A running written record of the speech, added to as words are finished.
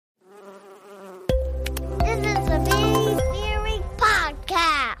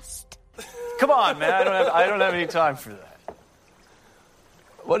Come on, man. I don't have any time for that.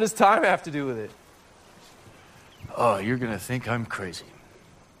 What does time have to do with it? Oh, you're going to think I'm crazy.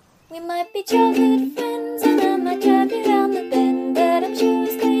 We might be childhood friends, and I might drive you round the bend, but I'm sure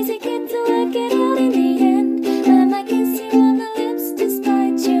it's crazy kid to work it out in the end. I might kiss you on the lips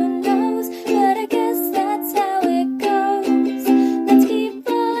despite your nose, but I guess that's how it goes. Let's keep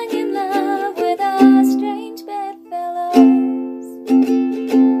falling in love with our strange bedfellows.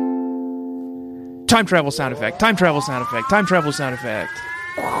 Time travel sound effect. Time travel sound effect. Time travel sound effect.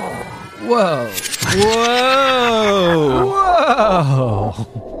 Whoa. Whoa.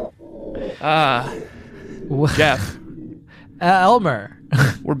 Jeff, Elmer.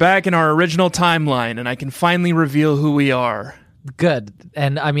 we're back in our original timeline, and I can finally reveal who we are. Good.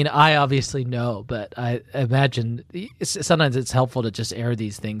 And I mean, I obviously know, but I imagine sometimes it's helpful to just air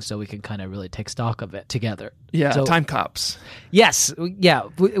these things so we can kind of really take stock of it together. Yeah, So, time cops. yes. Yeah.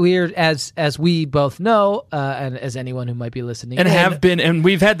 We're, as we both know, and as anyone who might be listening And in, have been, and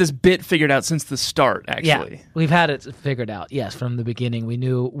we've had this bit figured out since the start, actually. Yeah, we've had it figured out. Yes, from the beginning, we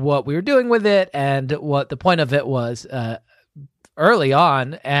knew what we were doing with it and what the point of it was early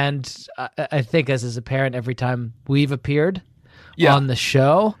on. And I think, as is apparent every time we've appeared on the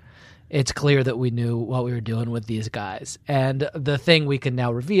show, it's clear that we knew what we were doing with these guys. And the thing we can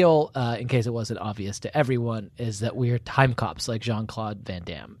now reveal, in case it wasn't obvious to everyone, is that we're time cops like Jean-Claude Van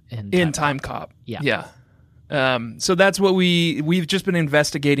Damme in Time Cop. Yeah. So that's what we've just been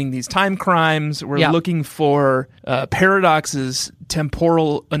investigating these time crimes. We're looking for paradoxes,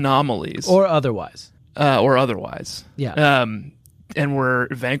 temporal anomalies, or otherwise. Yeah. And we're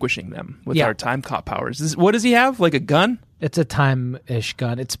vanquishing them with our time cop powers. What does he have? Like a gun? It's a time-ish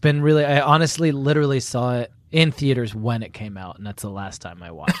gun. It's been really... I honestly literally saw it in theaters when it came out, and that's the last time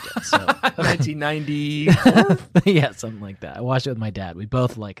I watched it. So 1994? Yeah, something like that. I watched it with my dad. We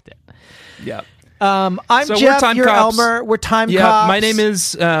both liked it. Yeah. I'm So Jeff. we're time You're cops. Elmer. We're time Yeah, cops. my name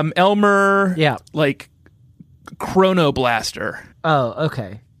is Elmer. Yeah. Like Chronoblaster. Oh,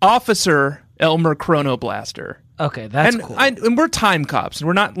 okay. Officer Elmer Chronoblaster. Okay, that's and cool. And we're time cops.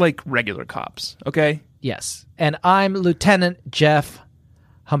 We're not like regular cops, okay? Yes. And I'm Lieutenant Jeff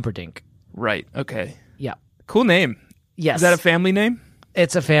Humperdinck. Right, okay. Yeah. Cool name. Yes. Is that a family name?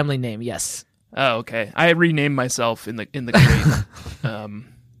 It's a family name, yes. Oh, okay. I renamed myself in the great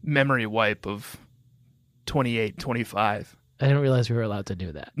memory wipe of 2825. I didn't realize we were allowed to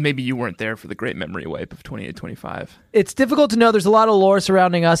do that. Maybe you weren't there for the great memory wipe of 2825. It's difficult to know. There's a lot of lore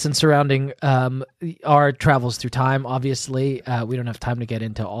surrounding us and surrounding our travels through time, obviously. We don't have time to get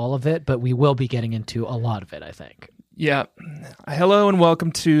into all of it, but we will be getting into a lot of it, I think. Yeah. Hello and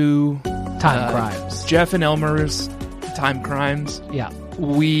welcome to... Time Crimes. Jeff and Elmer's Time Crimes. Yeah.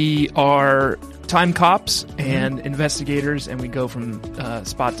 We are time cops and investigators, and we go from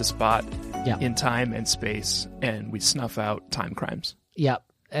spot to spot in time and space, and we snuff out time crimes. Yeah.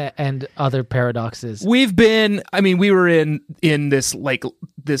 And other paradoxes. We were in this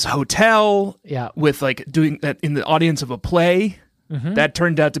this hotel with doing that in the audience of a play. Mm-hmm. That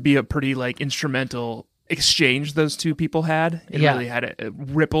turned out to be a pretty instrumental exchange those two people had. It really had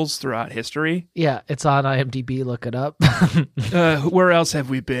ripples throughout history. Yeah, it's on IMDb. Look it up. Where else have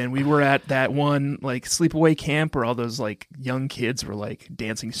we been? We were at that one sleepaway camp where all those young kids were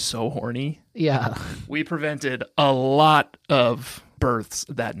dancing so horny. Yeah. We prevented a lot of births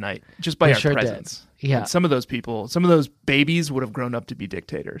that night just by our presence. Did. Yeah. And some of those babies would have grown up to be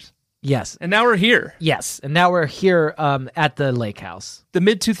dictators. Yes. And now we're here. Yes. And now we're here at the lake house. The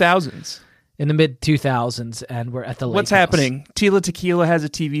mid-2000s. In the mid-2000s, and we're at the lake What's house. happening? Tila Tequila has a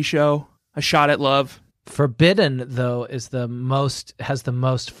TV show, A Shot at Love. Forbidden, though, has the most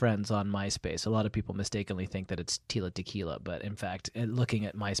friends on MySpace. A lot of people mistakenly think that it's Tila Tequila, but in fact, looking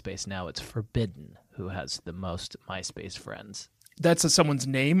at MySpace now, it's Forbidden who has the most MySpace friends. That's someone's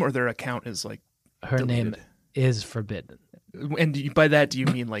name, or their account is her deleted? Name is Forbidden. And by that, do you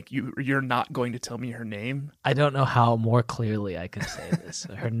mean you're not going to tell me her name? I don't know how more clearly I can say this.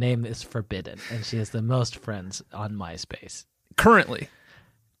 Her name is Forbidden, and she has the most friends on MySpace. Currently,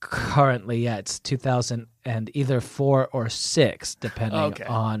 yeah, it's 2000 and either 4 or 6, depending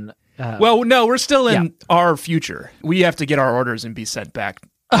on. Well, no, we're still in our future. We have to get our orders and be sent back.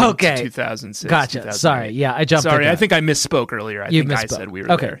 Okay. 2006. Gotcha. Sorry. Yeah, I jumped. Sorry, I think I misspoke earlier. I said we were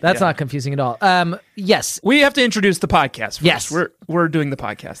there. Okay, that's not confusing at all. Yes. We have to introduce the podcast first. Yes. We're doing the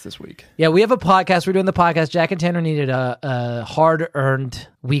podcast this week. Yeah, we have a podcast. We're doing the podcast. Jack and Tanner needed a hard-earned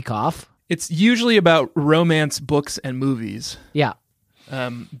week off. It's usually about romance, books, and movies. Yeah.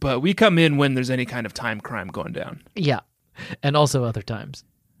 But we come in when there's any kind of time crime going down. Yeah. And also other times.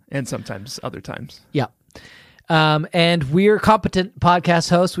 And sometimes other times. Yeah. And we're competent podcast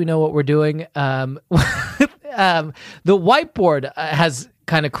hosts. We know what we're doing. The whiteboard has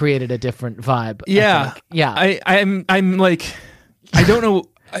kind of created a different vibe. Yeah. I'm like, I don't know.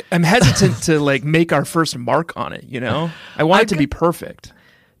 I'm hesitant to like make our first mark on it, you know? I want it to be perfect.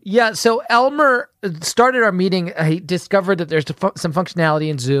 Yeah, so Elmer started our meeting. He discovered that there's some functionality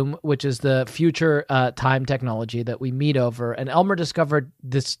in Zoom, which is the future time technology that we meet over. And Elmer discovered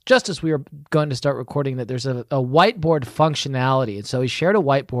this just as we were going to start recording, that there's a whiteboard functionality. And so he shared a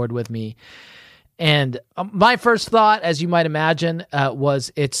whiteboard with me. And my first thought, as you might imagine,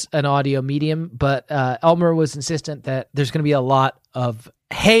 was it's an audio medium. But Elmer was insistent that there's going to be a lot of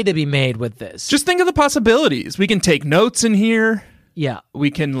hay to be made with this. Just think of the possibilities. We can take notes in here. Yeah. We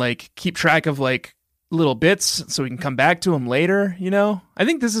can like keep track of like little bits so we can come back to them later, you know? I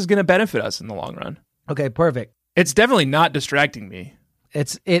think this is going to benefit us in the long run. Okay, perfect. It's definitely not distracting me.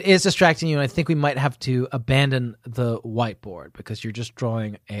 It is distracting you, and I think we might have to abandon the whiteboard because you're just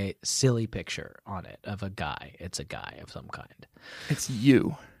drawing a silly picture on it of a guy. It's a guy of some kind. It's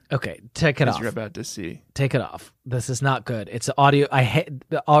you. Okay, take it as off. You're about to see. Take it off. This is not good. It's audio. I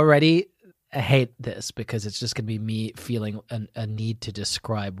hate this because it's just going to be me feeling a need to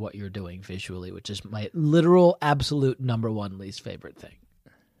describe what you're doing visually, which is my literal, absolute number one least favorite thing.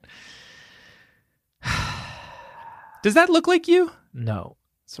 Does that look like you? No.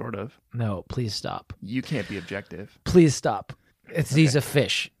 Sort of. No, please stop. You can't be objective. Please stop. He's a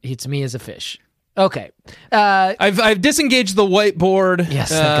fish. It's me as a fish. Okay. I've disengaged the whiteboard. Yes,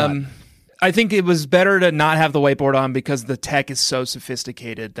 thank God. I think it was better to not have the whiteboard on because the tech is so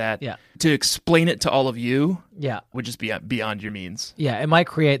sophisticated that to explain it to all of you would just be beyond your means. Yeah, it might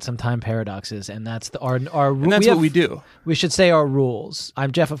create some time paradoxes, and that's our and that's what we do. We should say our rules.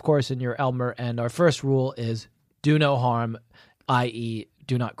 I'm Jeff, of course, and you're Elmer, and our first rule is do no harm, i.e.,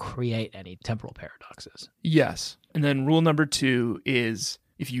 do not create any temporal paradoxes. Yes. And then rule number 2 is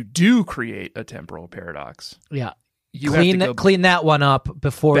if you do create a temporal paradox. Yeah. You clean that one up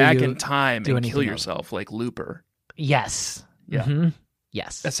before back you in time do and kill else. Yourself like Looper. Yes. Yeah. Mm-hmm.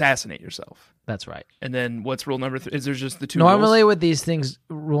 Yes. Assassinate yourself. That's right. And then what's rule number 3? Is there just the 2 Normally rules? with these things,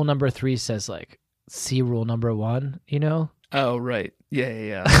 rule number 3 says like, see rule number 1, you know? Oh, right.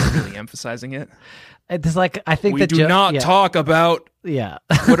 Yeah. Really emphasizing it. It's like, I think we do not talk about... Yeah.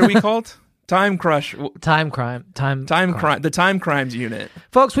 What are we called? Time Crush. Time crime. Time crime. The Time Crimes Unit.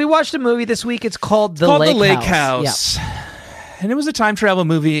 Folks, we watched a movie this week. It's called The Lake House. Yeah. And it was a time travel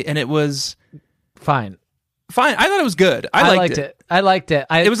movie, and it was... Fine. I thought it was good. I liked it. I liked it.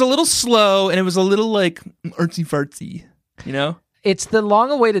 It was a little slow, and it was a little, like, artsy-fartsy, you know? It's the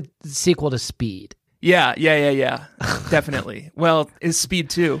long-awaited sequel to Speed. Yeah. Definitely. Well, is Speed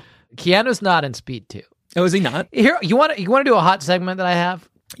 2. Keanu's not in Speed 2. Oh, is he not? Here, you want to do a hot segment that I have?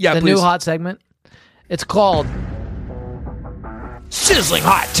 Yeah, the please. New hot segment. It's called Sizzling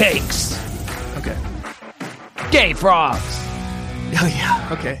Hot Takes. Okay. Gay Frogs. Oh, yeah.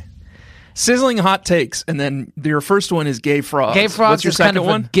 Okay. Sizzling Hot Takes, and then your first one is Gay Frogs. Gay Frogs What's your is second kind of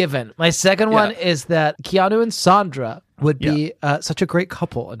one? a given. My second one is that Keanu and Sandra would be such a great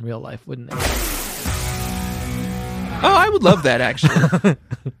couple in real life, wouldn't they? Oh, I would love that, actually.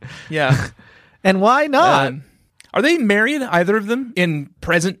 Yeah. And why not? Are they married, either of them, in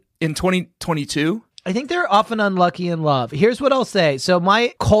 2022? I think they're often unlucky in love. Here's what I'll say. So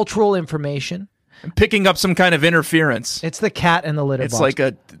my cultural information... I'm picking up some kind of interference. It's the cat in the litter box. It's like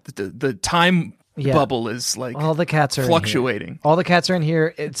the time bubble is like all the cats are fluctuating. In here. All the cats are in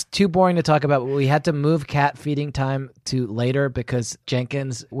here. It's too boring to talk about. We had to move cat feeding time to later because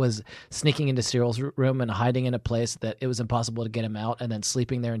Jenkins was sneaking into Cyril's room and hiding in a place that it was impossible to get him out, and then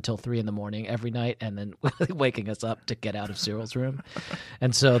sleeping there until 3 a.m. every night, and then waking us up to get out of Cyril's room.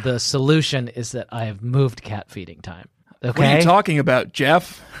 And so the solution is that I have moved cat feeding time. Okay? What are you talking about,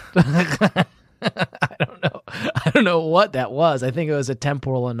 Jeff? I don't know what that was. I think it was a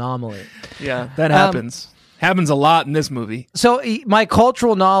temporal anomaly. Yeah, that happens. Happens a lot in this movie. So my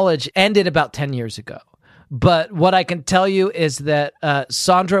cultural knowledge ended about 10 years ago. But what I can tell you is that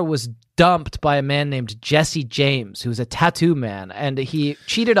Sandra was dumped by a man named Jesse James, who's a tattoo man, and he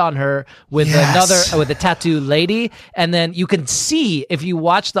cheated on her with with a tattoo lady. And then you can see, if you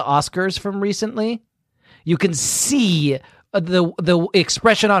watch the Oscars from recently, you can see the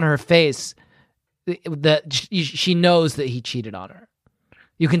expression on her face that she knows that he cheated on her.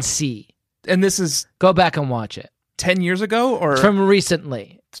 You can see. And this is... Go back and watch it. 10 years ago? Or from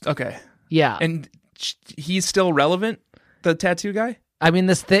recently. Okay. Yeah. And he's still relevant, the tattoo guy? I mean,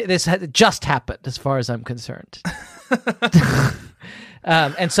 this just happened as far as I'm concerned.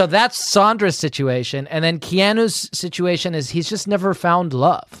 And so that's Sandra's situation. And then Keanu's situation is he's just never found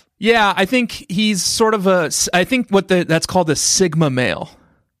love. Yeah, I think he's sort of I think that's called a Sigma male.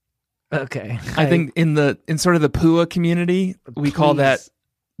 Okay. I think in sort of the Pua community, we call that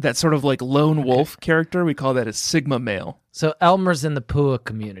sort of like lone wolf character, we call that a Sigma male. So Elmer's in the Pua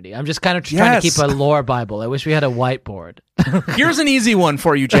community. I'm just kind of trying to keep a lore Bible. I wish we had a whiteboard. Here's an easy one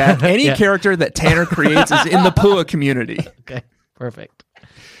for you, Jack. Any character that Tanner creates is in the Pua community. Okay, perfect.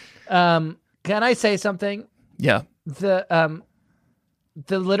 Can I say something? Yeah.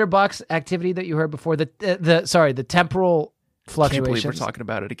 The litter box activity that you heard before, the temporal fluctuations. Can't believe we're talking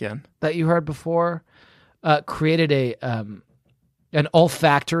about it again. That you heard before, created an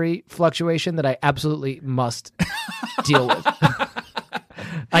olfactory fluctuation that I absolutely must deal with.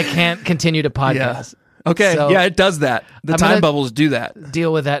 I can't continue to podcast. Yeah. Okay, So, it does that. The time bubbles do that.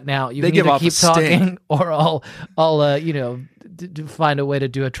 Deal with that now. You They can give either off keep a sting. talking, or I'll find a way to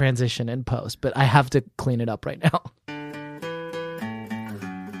do a transition in post. But I have to clean it up right now.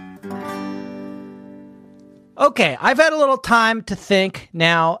 Okay, I've had a little time to think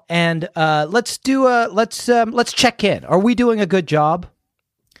now, and let's check in. Are we doing a good job?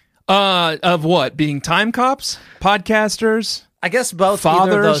 Of what? Being time cops? Podcasters? I guess both.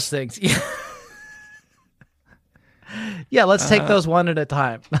 Fathers? Either of those things. Yeah, let's take those one at a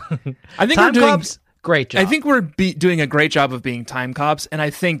time. I think time we're doing cops, great job. I think we're doing a great job of being time cops, and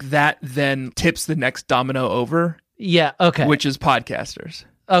I think that then tips the next domino over. Yeah. Okay. Which is podcasters.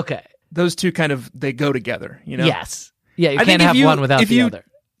 Okay. Those two they go together, you know? Yes. Yeah, you I can't think have one without the other.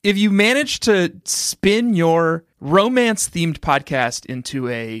 If you manage to spin your romance-themed podcast into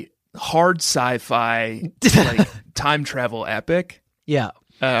a hard sci-fi like time travel epic, yeah,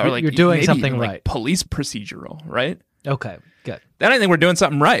 or like you're doing maybe something even, right. like police procedural, right? Okay, good. Then I think we're doing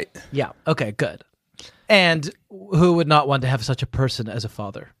something right. Yeah. Okay, good. And who would not want to have such a person as a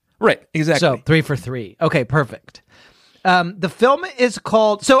father? Right. Exactly. So 3 for 3. Okay, perfect. The film is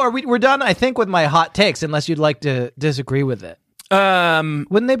called. So we're done, I think, with my hot takes. Unless you'd like to disagree with it.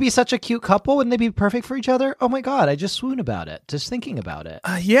 Wouldn't they be such a cute couple? Wouldn't they be perfect for each other? Oh my god, I just swoon about it. Just thinking about it.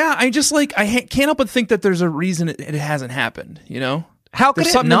 Yeah, I just can't help but think that there's a reason it hasn't happened. You know, how could there's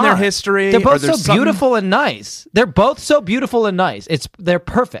it something not? in their history? They're both or so beautiful and nice. They're both so beautiful and nice. They're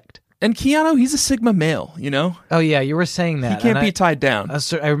perfect. And Keanu, he's a Sigma male. You know. Oh yeah, you were saying that. He can't be tied down.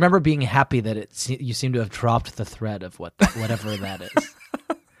 I remember being happy that you seem to have dropped the thread of whatever that is.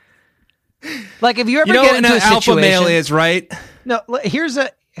 Like if you ever get into a situation, alpha male is right. No, here's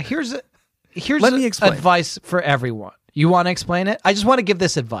Let me explain. advice for everyone. You want to explain it? I just want to give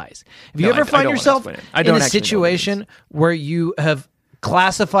this advice. If you No, ever I find don't yourself wanna explain it. in I a don't actually know what it situation where you have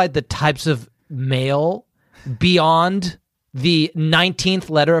classified the types of male beyond the 19th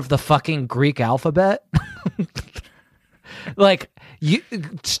letter of the fucking Greek alphabet, like you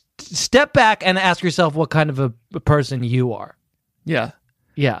step back and ask yourself what kind of a person you are. Yeah.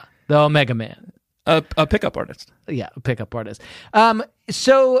 Yeah, the Omega Man. A pickup artist. Yeah, a pickup artist.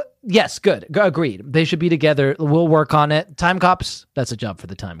 So yes, good. Agreed. They should be together. We'll work on it. Time cops, that's a job for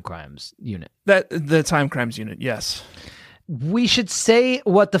the time crimes unit. The time crimes unit, yes. We should say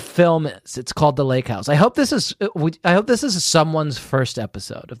what the film is. It's called The Lake House. I hope this is someone's first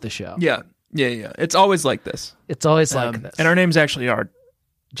episode of the show. Yeah. It's always like this. It's always like this. And our names actually are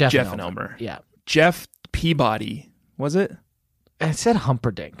Jeff and Elmer. Yeah. Jeff Peabody, was it? I said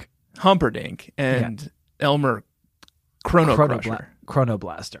Humperdinck. Humperdinck and Elmer Chronoblaster.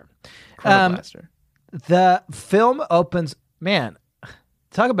 Chronoblaster. Chronoblaster. The film opens, man,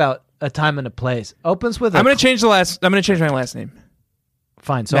 talk about a time and a place. Opens with I'm going to change my last name.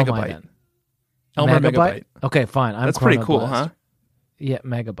 Fine, so am I Megabyte. then. Elmer Megabyte. Okay, fine. That's pretty cool, huh? Yeah,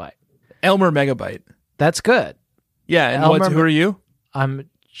 Megabyte. Elmer Megabyte. That's good. Yeah, and Elmer who are you? I'm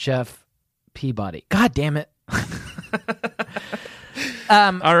Jeff Peabody. God damn it.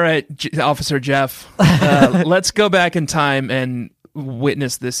 All right, Officer Jeff. Let's go back in time and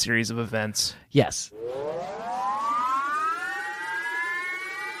witness this series of events. Yes.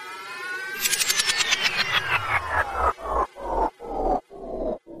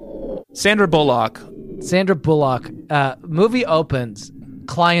 Sandra Bullock. Movie opens.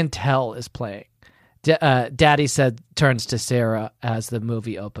 Clientele is playing. Daddy turns to Sarah as the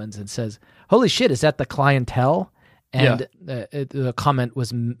movie opens and says, "Holy shit, is that the Clientele?" And the comment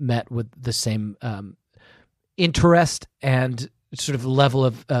was met with the same interest and sort of level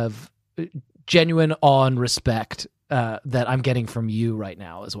of genuine awe and respect that I'm getting from you right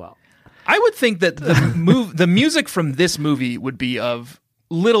now as well. I would think that the music from this movie would be of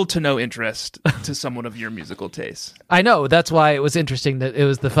little to no interest to someone of your musical taste. I know. That's why it was interesting that it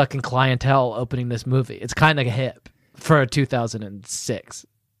was the fucking Clientele opening this movie. It's kind of hip for 2006.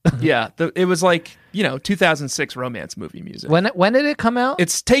 Yeah, it was like 2006 romance movie music. When did it come out?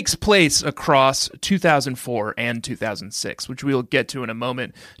 It takes place across 2004 and 2006, which we'll get to in a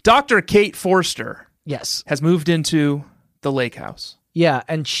moment. Dr. Kate Forster Yes. has moved into the lake house. Yeah,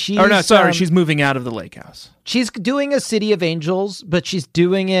 and she's... she's moving out of the lake house. She's doing a City of Angels, but she's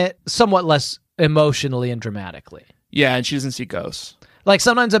doing it somewhat less emotionally and dramatically. Yeah, and she doesn't see ghosts. Like,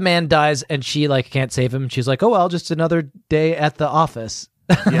 sometimes a man dies and she, like, can't save him. She's like, oh, well, just another day at the office.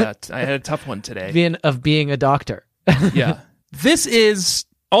 Yeah, I had a tough one today. Being a doctor. Yeah. This is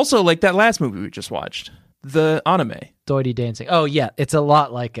also like that last movie we just watched, the anime. Dirty Dancing. Oh, yeah, it's a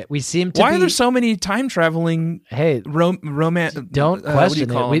lot like it. We seem to Why are there so many time-traveling romance... Don't question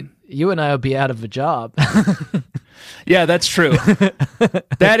it. You and I will be out of a job. Yeah, that's true.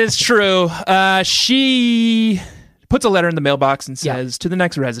 That is true. She puts a letter in the mailbox and says, to the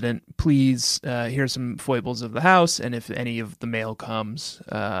next resident, please, here's some foibles of the house, and if any of the mail comes,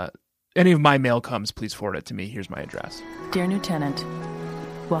 any of my mail comes, please forward it to me. Here's my address. Dear new tenant,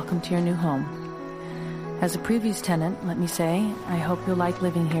 welcome to your new home. As a previous tenant, let me say, I hope you'll like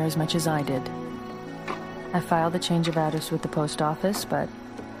living here as much as I did. I filed a change of address with the post office, but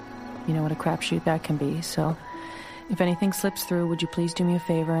you know what a crapshoot that can be, so if anything slips through, would you please do me a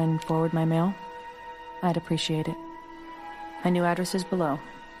favor and forward my mail? I'd appreciate it. My new address is below.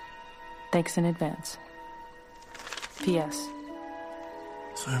 Thanks in advance. P.S.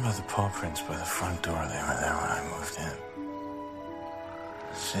 Sorry about the paw prints by the front door. They were there when I moved in.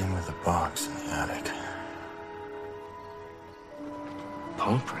 Same with the box in the attic.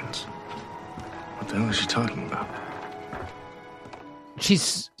 Paw prints? What the hell is she talking about?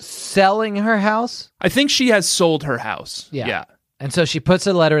 She's selling her house? I think she has sold her house. Yeah. And so she puts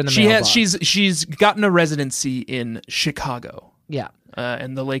a letter in the mailbox. She's gotten a residency in Chicago. Yeah.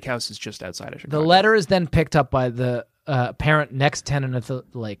 And the lake house is just outside of Chicago. The letter is then picked up by the apparent next tenant of the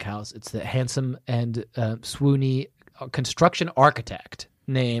lake house. It's the handsome and swoony construction architect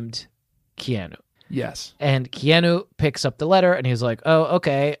named Keanu. Yes. And Keanu picks up the letter and he's like, oh,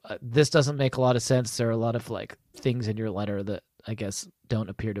 okay, this doesn't make a lot of sense. There are a lot of like things in your letter that I guess don't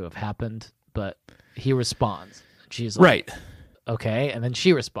appear to have happened, but he responds. She's like, right. Okay. And then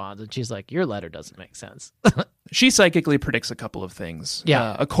she responds and she's like, your letter doesn't make sense. She psychically predicts a couple of things.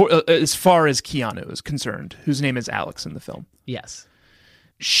 Yeah. As far as Keanu is concerned, whose name is Alex in the film. Yes.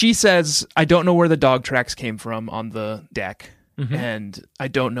 She says, I don't know where the dog tracks came from on the deck. Mm-hmm. And I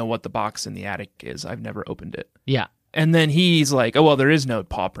don't know what the box in the attic is. I've never opened it. Yeah. And then he's like, oh, well, there is no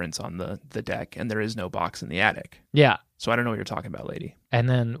paw prints on the deck and there is no box in the attic. Yeah. So I don't know what you're talking about, lady. And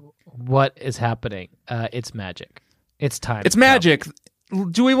then what is happening? It's magic. It's time. It's magic.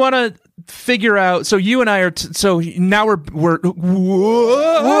 Do we want to figure out? So you and I are. So now we're. Whoa!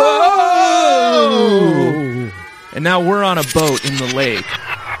 And now we're on a boat in the lake.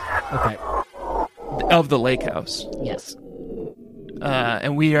 Okay. Of the lake house. Yes.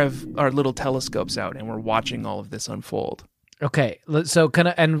 And we have our little telescopes out, and we're watching all of this unfold. Okay, so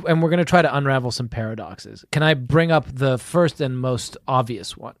and we're going to try to unravel some paradoxes. Can I bring up the first and most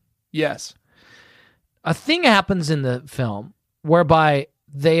obvious one? Yes. A thing happens in the film whereby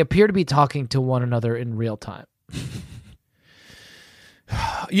they appear to be talking to one another in real time.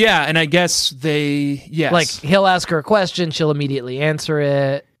 Yeah, and I guess yes. Like, he'll ask her a question, she'll immediately answer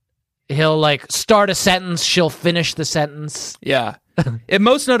it. He'll, like, start a sentence, she'll finish the sentence. Yeah. It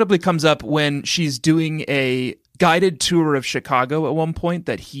most notably comes up when she's doing a guided tour of Chicago at one point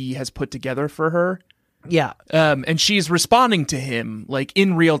that he has put together for her. Yeah. And she's responding to him, like,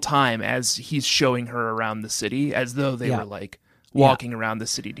 in real time as he's showing her around the city, as though they were, like, walking around the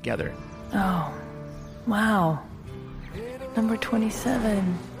city together. Oh, wow. Number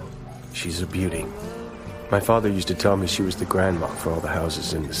 27. She's a beauty. My father used to tell me she was the grandma for all the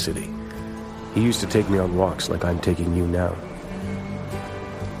houses in the city. He used to take me on walks like I'm taking you now.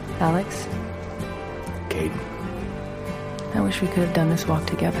 Alex? Kate. I wish we could have done this walk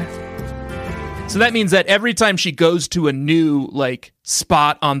together. So that means that every time she goes to a new, like,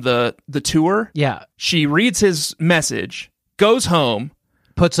 spot on the tour, she reads his message, goes home,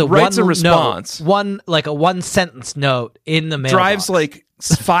 writes a response, a one sentence note in the mailbox. Drives like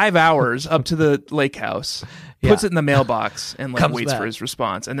 5 hours up to the lake house, puts it in the mailbox, and like waits for his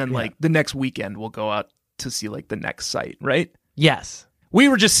response. And then like the next weekend we'll go out to see like the next site, right? Yes. We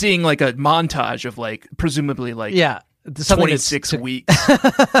were just seeing like a montage of like presumably like 26 weeks.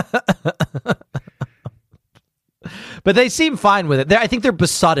 But they seem fine with it. I think they're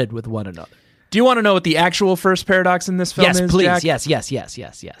besotted with one another. Do you want to know what the actual first paradox in this film is? Yes, please. Jack?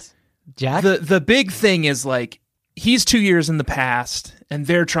 Yes. Jack? The big thing is like he's 2 years in the past and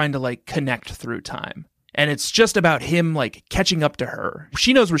they're trying to like connect through time. And it's just about him like catching up to her.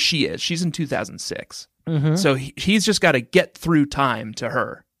 She knows where she is. She's in 2006. Mm-hmm. So he's just got to get through time to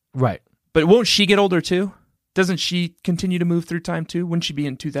her. Right. But won't she get older too? Doesn't she continue to move through time too? Wouldn't she be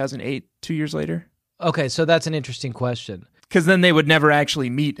in 2008, 2 years later? Okay, so that's an interesting question. Because then they would never actually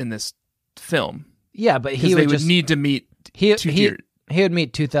meet in this film. Yeah, but he would need to meet he would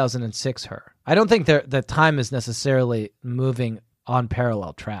meet 2006 her. I don't think the time is necessarily moving on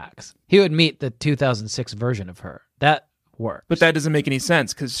parallel tracks. He would meet the 2006 version of her. That works. But that doesn't make any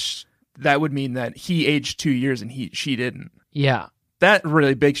sense because that would mean that he aged 2 years and she didn't. Yeah. That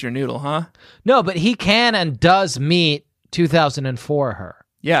really bakes your noodle, huh? No, but he can and does meet 2004 her.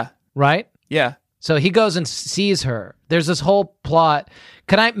 Yeah. Right? Yeah. So he goes and sees her. There's this whole plot.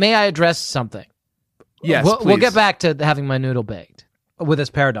 May I address something? Yes, we'll get back to having my noodle baked with this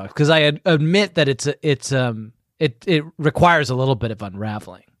paradox because I admit that it requires a little bit of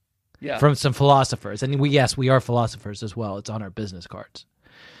unraveling from some philosophers, and we are philosophers as well. It's on our business cards.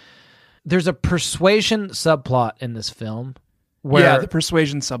 There's a persuasion subplot in this film. The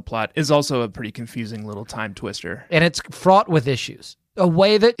persuasion subplot is also a pretty confusing little time twister, and it's fraught with issues. A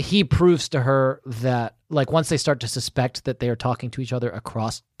way that he proves to her that, like, once they start to suspect that they are talking to each other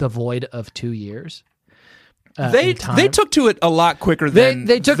across the void of 2 years. They took to it a lot quicker than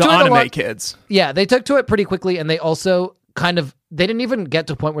they took the to it anime a lot, kids. Yeah, they took to it pretty quickly, and they also they didn't even get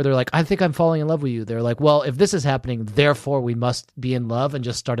to a point where they're like, I think I'm falling in love with you. They're like, well, if this is happening, therefore we must be in love, and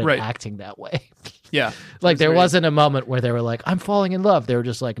just started acting that way. Yeah. Like there wasn't a moment where they were like, I'm falling in love. They were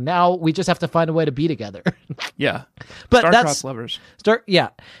just like, now we just have to find a way to be together. Yeah. But Star-crossed lovers. Yeah.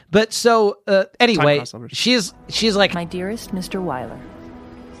 But so anyway, she's like, my dearest Mr. Weiler,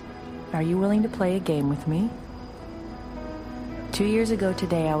 are you willing to play a game with me? 2 years ago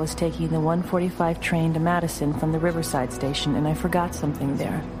today, I was taking the 1:45 train to Madison from the Riverside station, and I forgot something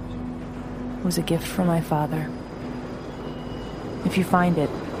there. It was a gift from my father. If you find it,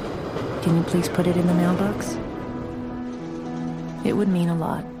 can you please put it in the mailbox? It would mean a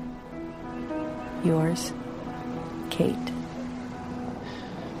lot. Yours, Kate.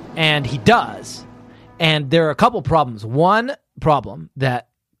 And he does. And there are a couple problems. One problem that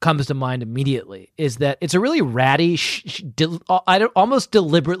comes to mind immediately is that it's a really ratty, almost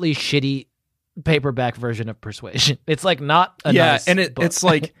deliberately shitty paperback version of Persuasion. It's like not a nice and book. it's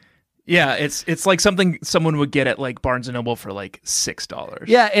like, it's like something someone would get at like Barnes and Noble for like $6.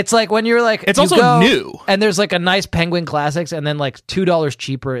 Yeah, it's like when you're like, it's also new, and there's like a nice Penguin Classics, and then like $2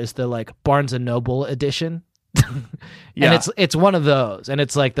 cheaper is the like Barnes and Noble edition. Yeah. And it's one of those, and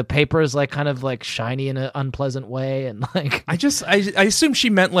it's like the paper is like kind of like shiny in an unpleasant way, and like I assume she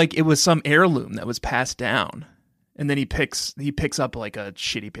meant like it was some heirloom that was passed down, and then he picks up like a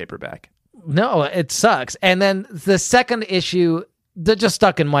shitty paperback. No, it sucks. And then the second issue that just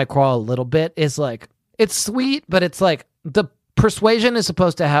stuck in my craw a little bit is like, it's sweet, but it's like the Persuasion is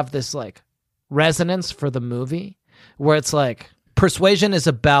supposed to have this like resonance for the movie where it's like Persuasion is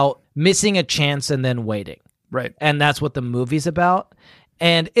about missing a chance and then waiting. Right. And that's what the movie's about.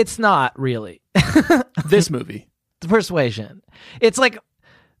 And it's not really. This movie. Persuasion. It's like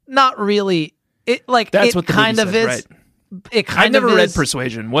not really. It like that's it what the kind movie of says, is. Right. It kind I've never of read is,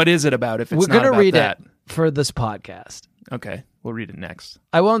 Persuasion. What is it about if it's we're not gonna about read that? it for this podcast. Okay, we'll read it next.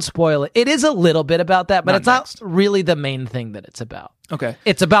 I won't spoil it. It is a little bit about that, but Not it's not next. really the main thing that it's about. Okay.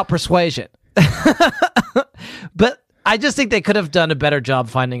 It's about persuasion. But I just think they could have done a better job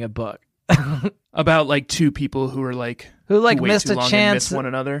finding a book. About like two people who are like who wait missed too a long and chance. miss one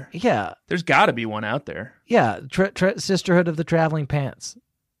another. Yeah. There's got to be one out there. Yeah. Sisterhood of the Traveling Pants.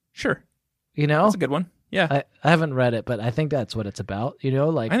 Sure. You know? That's a good one. Yeah. I haven't read it, but I think that's what it's about. You know,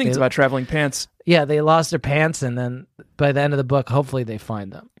 like I think it's about traveling pants. Yeah, they lost their pants, and then by the end of the book, hopefully they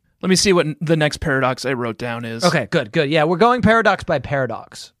find them. Let me see what the next paradox I wrote down is. Okay, good. Yeah, we're going paradox by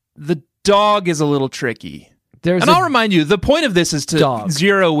paradox. The dog is a little tricky. And I'll remind you, the point of this is to dog.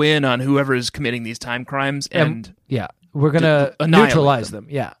 zero in on whoever is committing these time crimes and yeah, we're going to neutralize them.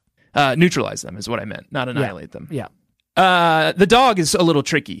 Yeah. Neutralize them is what I meant, not annihilate them. Yeah. The dog is a little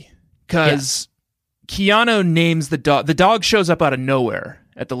tricky because Keanu names the dog. The dog shows up out of nowhere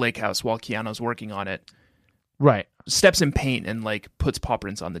at the lake house while Keanu's working on it. Right. Steps in paint and like puts paw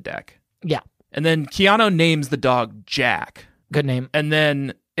prints on the deck. Yeah. And then Keanu names the dog Jack. Good name. And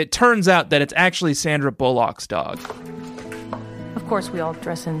then it turns out that it's actually Sandra Bullock's dog. Of course, we all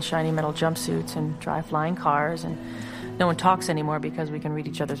dress in shiny metal jumpsuits and drive flying cars, and no one talks anymore because we can read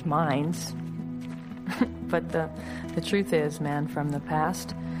each other's minds. But the truth is, man, from the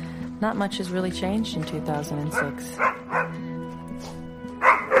past, not much has really changed in 2006.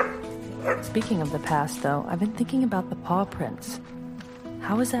 Speaking of the past, though, I've been thinking about the paw prints.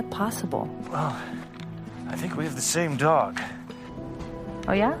 How is that possible? Well, I think we have the same dog.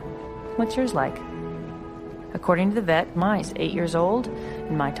 Oh, yeah? What's yours like? According to the vet, mine's 8 years old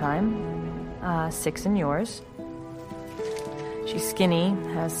in my time, 6 in yours. She's skinny,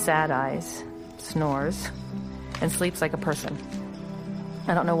 has sad eyes, snores, and sleeps like a person.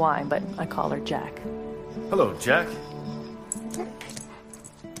 I don't know why, but I call her Jack. Hello, Jack.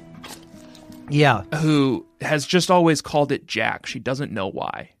 Yeah. Who has just always called it Jack. She doesn't know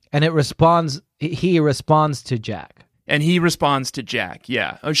why. And it responds, he responds to Jack. And he responds to Jack,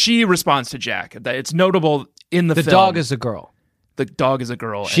 yeah. Oh, she responds to Jack. It's notable in the film. The dog is a girl. The dog is a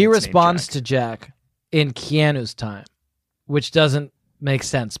girl. She responds to Jack in Keanu's time, which doesn't make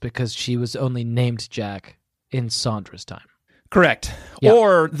sense because she was only named Jack in Sandra's time. Correct. Yeah.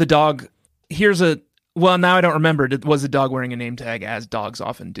 Or the dog, well, now I don't remember. Was the dog wearing a name tag, as dogs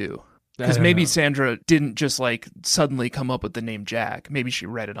often do? Because maybe Sandra didn't just like suddenly come up with the name Jack. Maybe she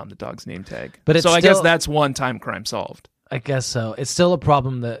read it on the dog's name tag. But it's I still, guess that's one time crime solved. I guess so. It's still a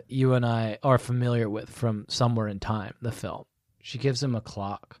problem that you and I are familiar with from Somewhere in Time, the film. She gives him a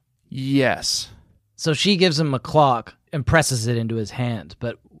clock. Yes. So she gives him a clock and presses it into his hand,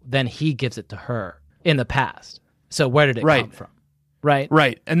 but then he gives it to her in the past. So where did it come from? Right?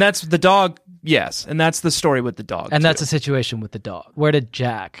 Right. And that's the dog. Yes. And that's the story with the dog. And too. that's the situation with the dog. Where did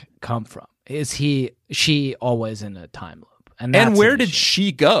Jack come from? Is she always in a time loop? And where did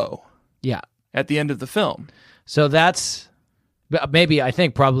she go? Yeah. At the end of the film. So that's maybe, I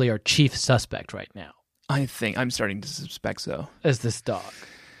think, probably our chief suspect right now. I think I'm starting to suspect so. Is this dog.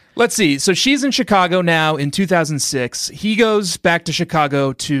 Let's see. So she's in Chicago now in 2006. He goes back to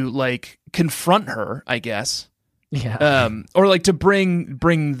Chicago to like confront her, I guess. Yeah. Or like to bring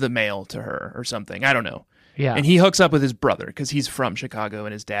the mail to her or something. I don't know. Yeah. And he hooks up with his brother because he's from Chicago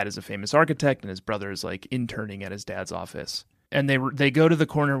and his dad is a famous architect and his brother is like interning at his dad's office. And they go to the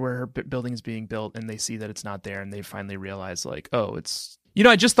corner where her building is being built and they see that it's not there and they finally realize like, oh, it's...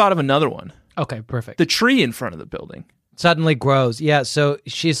 I just thought of another one. Okay, perfect. The tree in front of the building. Suddenly grows. Yeah, so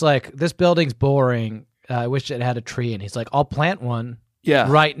she's like, this building's boring. I wish it had a tree. And he's like, I'll plant one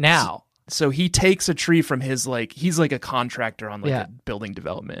right now. So he takes a tree from his, like, he's like a contractor on like a building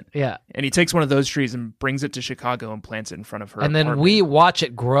development. Yeah. And he takes one of those trees and brings it to Chicago and plants it in front of her And then apartment. we watch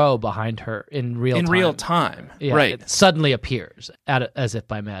it grow behind her in real time. In real time. Yeah, right. It suddenly appears as if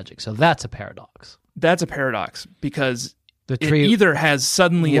by magic. So that's a paradox. That's a paradox because the tree it either has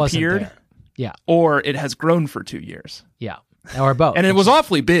suddenly appeared or it has grown for 2 years. Yeah. Or both. And it was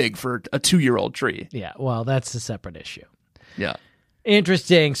awfully big for a 2-year-old tree. Yeah. Well, that's a separate issue. Yeah.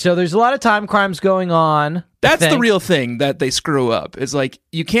 Interesting. So there's a lot of time crimes going on. That's the real thing that they screw up. Is like,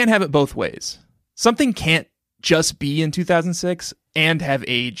 you can't have it both ways. Something can't just be in 2006 and have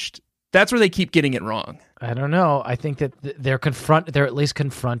aged. That's where they keep getting it wrong. I don't know. I think that they're at least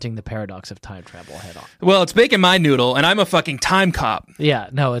confronting the paradox of time travel head on. Well, it's baking my noodle, and I'm a fucking time cop. Yeah,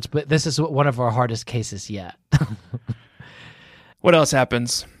 no, but this is one of our hardest cases yet. What else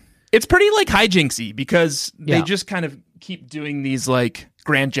happens? It's pretty like hijinksy because they just kind of keep doing these like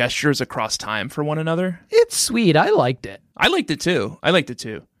grand gestures across time for one another. It's sweet. I liked it. I liked it too.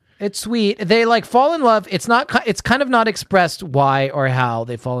 It's sweet. They like fall in love. It's kind of not expressed why or how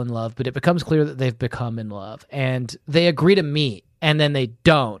they fall in love, but it becomes clear that they've become in love and they agree to meet and then they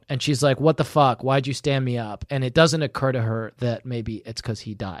don't. And she's like, what the fuck? Why'd you stand me up? And it doesn't occur to her that maybe it's because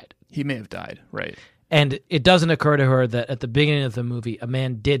he died. He may have died. Right. And it doesn't occur to her that at the beginning of the movie, a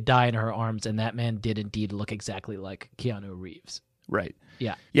man did die in her arms, and that man did indeed look exactly like Keanu Reeves. Right.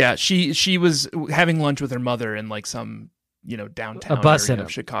 Yeah. Yeah. She was having lunch with her mother in like some, downtown a bus area of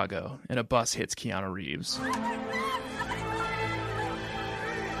Chicago, and a bus hits Keanu Reeves. Need an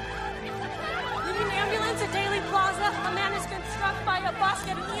ambulance at Daily Plaza. A man has been struck by a bus.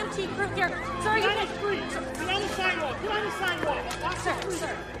 Get an EMT crew here. Sir, Get on the street. Get on the sidewalk. Get on the sidewalk.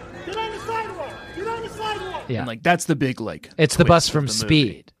 Sir. Get on the sidewalk. Get on the sidewalk. Yeah. And like that's the big like. It's the bus from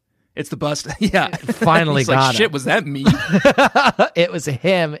Speed. It's the bus. Yeah. Finally got like, him. Shit, was that me? It was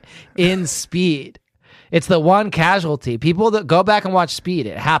him in Speed. It's the one casualty. People that go back and watch Speed,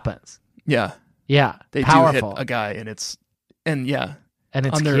 it happens. Yeah. Yeah. They powerful. do hit a guy and it's And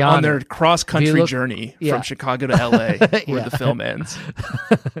it's on their cross country journey from Chicago to LA where the film ends.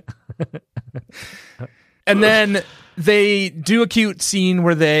 And then they do a cute scene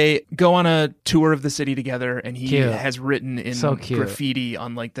where they go on a tour of the city together, and he has written in graffiti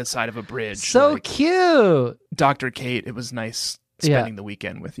on like the side of a bridge. So like, cute. Dr. Kate, it was nice spending the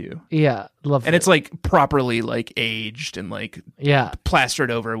weekend with you. Yeah, love it. And it's like properly like aged and like plastered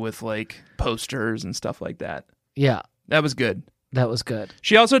over with like posters and stuff like that. Yeah. That was good. That was good.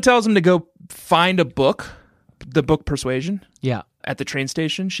 She also tells him to go find a book, the book Persuasion. Yeah. at the train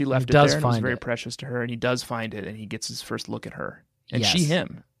station. She left it does there and it was find very it. precious to her, and he does find it, and he gets his first look at her. And Yes. she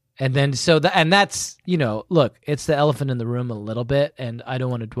him. And then and that's, look, it's the elephant in the room a little bit, and I don't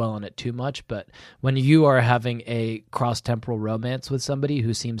want to dwell on it too much, but when you are having a cross-temporal romance with somebody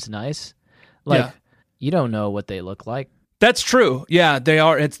who seems nice, you don't know what they look like. That's true. Yeah, they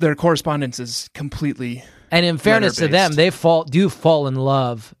are. It's their correspondence is completely. And in fairness to them, letter-based. they do fall in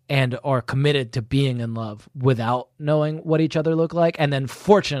love and are committed to being in love without knowing what each other look like. And then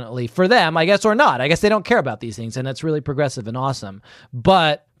fortunately for them, I guess, or not, I guess they don't care about these things, and that's really progressive and awesome.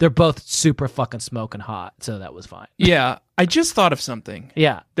 But they're both super fucking smoking hot, so that was fine. Yeah, I just thought of something.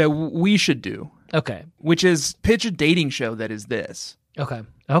 Yeah. That we should do. Okay. Which is pitch a dating show that is this. Okay.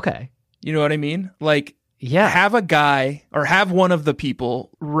 You know what I mean? Like, yeah, have a guy or have one of the people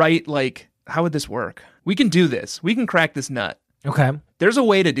write, like, how would this work? We can do this. We can crack this nut. Okay. There's a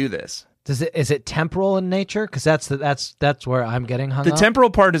way to do this. Is it temporal in nature? Because that's where I'm getting hung up. The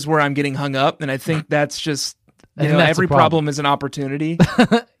temporal part is where I'm getting hung up, and I think that's just every problem is an opportunity.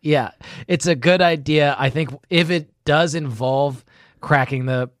 Yeah, it's a good idea. I think if it does involve cracking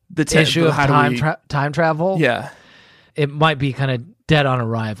the issue of time travel, yeah, it might be kind of dead on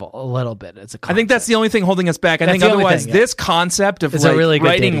arrival a little bit. I think that's the only thing holding us back. I think otherwise this concept of like really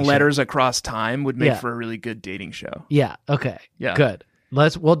writing letters across time would make for a really good dating show. Yeah. Okay. Yeah. Good.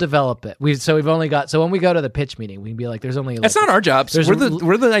 We'll develop it. We've only got, so when we go to the pitch meeting, we can be like, there's only, that's not our jobs.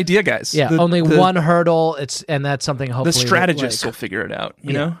 We're the idea guys. Yeah. Only one hurdle. And that's something hopefully the strategists will figure it out,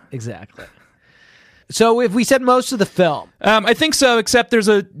 you know? Exactly. So if we said most of the film, I think so, except there's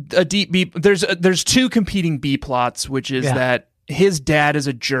a deep B, there's two competing B plots, which is that his dad is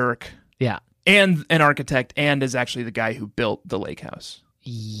a jerk. Yeah. And an architect, and is actually the guy who built the lake house.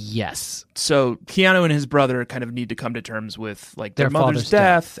 Yes. So Keanu and his brother kind of need to come to terms with like their mother's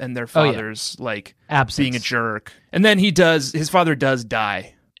death and their father's like absence, being a jerk. And then his father does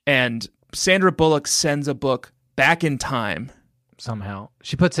die, and Sandra Bullock sends a book back in time. Somehow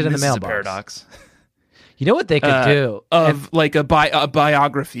she puts it in the mailbox. This is a paradox. You know what they could do? Like a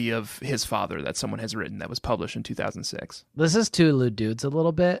biography of his father that someone has written that was published in 2006. This is two lewd dudes a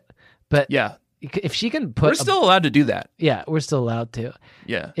little bit, but yeah, if she can put, we're still allowed to do that. Yeah, we're still allowed to.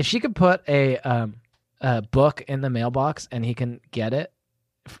 Yeah, if she could put a book in the mailbox and he can get it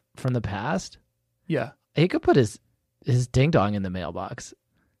from the past. Yeah, he could put his ding dong in the mailbox.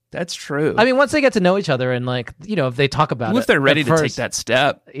 That's true. I mean, once they get to know each other and like if they talk about it, if they're ready to take that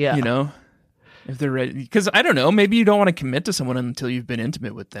step, yeah, if they're ready, because I don't know, maybe you don't want to commit to someone until you've been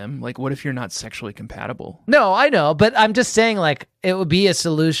intimate with them. Like, what if you're not sexually compatible? No, I know, but I'm just saying, like, it would be a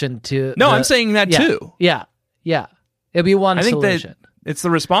solution to. No, I'm saying that too. Yeah, it'd be one. I think solution. That it's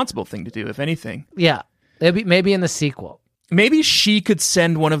the responsible thing to do, if anything. Yeah, it'd be maybe in the sequel. Maybe she could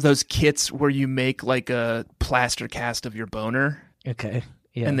send one of those kits where you make like a plaster cast of your boner. Okay.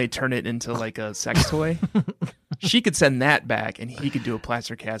 Yeah. And they turn it into like a sex toy. She could send that back, and he could do a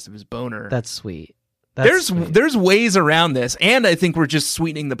plaster cast of his boner. That's sweet. There's ways around this, and I think we're just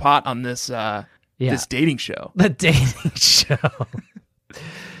sweetening the pot on this this dating show. The dating show.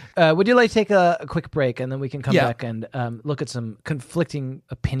 Would you like to take a quick break, and then we can come back and look at some conflicting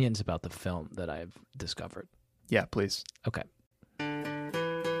opinions about the film that I've discovered? Yeah, please. Okay.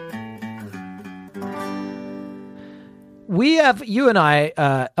 We have, you and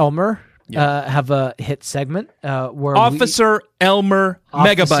I, Elmer, have a hit segment where Officer Elmer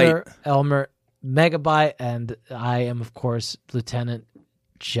Megabyte, and I am, of course, Lieutenant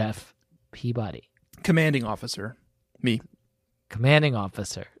Jeff Peabody. Commanding officer. Me. Commanding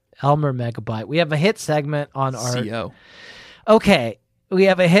officer. Elmer Megabyte. We have a hit segment on our... CO. Okay. We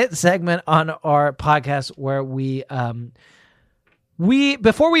have a hit segment on our podcast where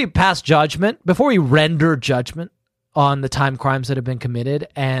before we pass judgment, before we render judgment on the time crimes that have been committed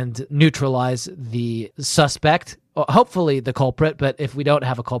and neutralize the suspect, hopefully the culprit, but if we don't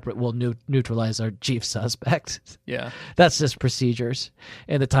have a culprit, we'll neutralize our chief suspect. Yeah. That's just procedures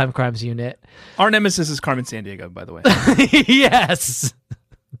in the time crimes unit. Our nemesis is Carmen Sandiego, by the way. Yes.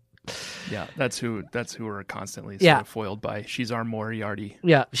 Yeah, that's who we're constantly sort of foiled by. She's our Moriarty.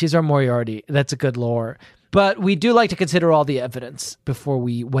 Yeah, she's our Moriarty. That's a good lore. But we do like to consider all the evidence before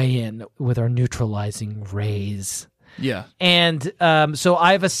we weigh in with our neutralizing rays. Yeah. And so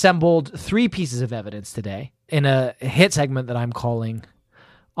I've assembled 3 pieces of evidence today in a hit segment that I'm calling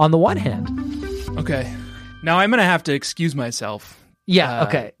On the One Hand. Okay. Now I'm going to have to excuse myself. Yeah,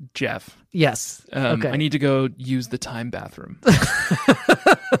 okay. Jeff. Yes. Okay. I need to go use the time bathroom.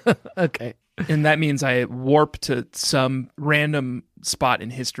 Okay. And that means I warp to some random spot in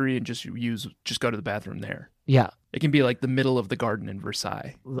history and just go to the bathroom there. Yeah. It can be like the middle of the garden in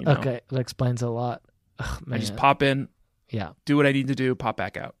Versailles. Okay. That explains a lot. Ugh, man. I just pop in, Yeah. do what I need to do, pop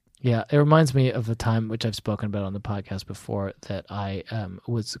back out. Yeah, it reminds me of a time which I've spoken about on the podcast before that I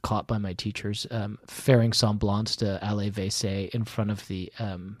was caught by my teachers faring semblance to Allée Vaissée in front of the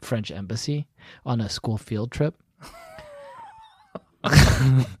French embassy on a school field trip.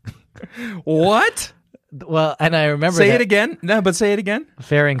 What? Well, and I remember Say it again. No, but say it again.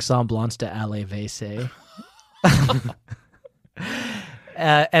 Faring semblance to Allée Vaissée.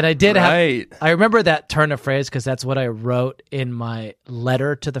 And I did Right. I remember that turn of phrase because that's what I wrote in my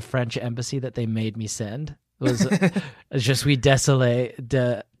letter to the French embassy that they made me send. It was Je suis désolé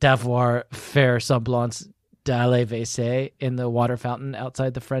d'avoir faire semblance d'aller vaisser in the water fountain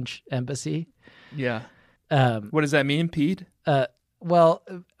outside the French embassy. Yeah. What does that mean, Pete? Well,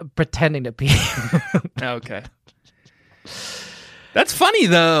 pretending to pee. Okay. That's funny,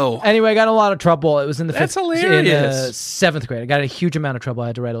 though. Anyway, I got in a lot of trouble. It was in the That's hilarious. 7th grade. I got in a huge amount of trouble. I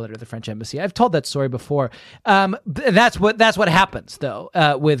had to write a letter to the French embassy. I've told that story before. That's what happens though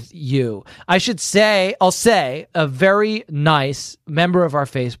with you. I'll say a very nice member of our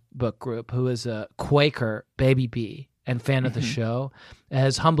Facebook group who is a Quaker baby bee and fan of the show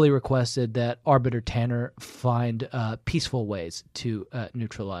has humbly requested that Arbiter Tanner find peaceful ways to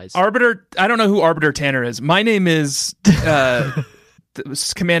neutralize. Arbiter, I don't know who Arbiter Tanner is. My name is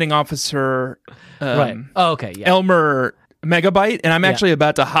Commanding Officer right. Oh, okay. Yeah. Elmer Megabyte, and I'm actually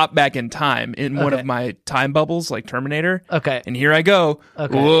about to hop back in time in one of my time bubbles like Terminator. Okay. And here I go.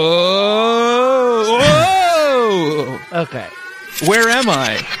 Okay. Whoa! Whoa! Okay. Where am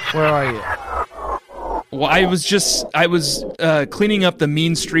I? Where are you? Well, I was cleaning up the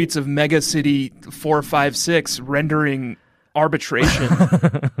mean streets of Mega City 456, rendering arbitration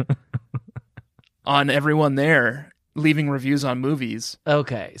on everyone there, leaving reviews on movies.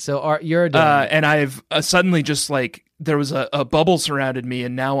 Okay, so you're done. And I've suddenly just like there was a bubble surrounded me,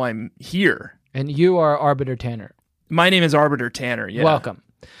 and now I'm here. And you are Arbiter Tanner. My name is Arbiter Tanner. Yeah.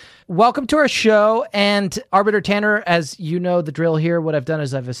 Welcome to our show. And Arbiter Tanner, as you know the drill here, what I've done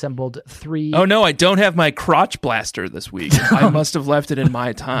is I've assembled 3... Oh, no, I don't have my crotch blaster this week. I must have left it in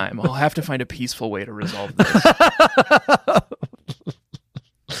my time. I'll have to find a peaceful way to resolve this.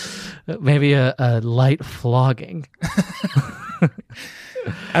 Maybe a light flogging.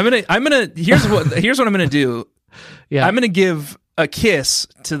 I'm gonna here's what I'm gonna do. Yeah. I'm gonna give a kiss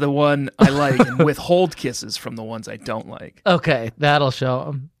to the one I like and withhold kisses from the ones I don't like. Okay, that'll show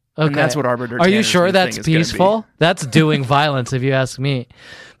them. Okay. And that's what Arbiter Are you Tanner's sure new that's thing is gonna peaceful? be. That's doing violence, if you ask me.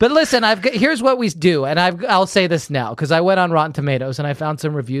 But listen, here's what we do, and I'll say this now because I went on Rotten Tomatoes and I found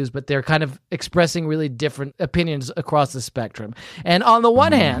some reviews, but they're kind of expressing really different opinions across the spectrum. And on the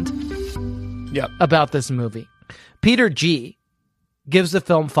one hand, about this movie, Peter G gives the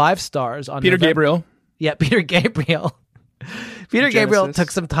film 5 stars on Peter Gabriel. Yeah, Peter Gabriel. Peter Gabriel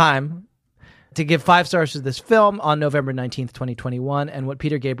took some time to give 5 stars to this film on November 19th, 2021. And what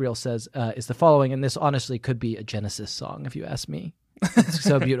Peter Gabriel says is the following, and this honestly could be a Genesis song, if you ask me. It's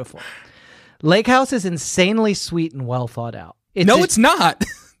so beautiful. Lake House is insanely sweet and well thought out. It's not.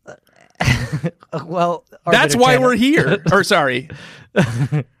 Well, that's why we're here. Or sorry.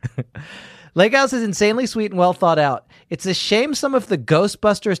 Lake House is insanely sweet and well thought out. It's a shame some of the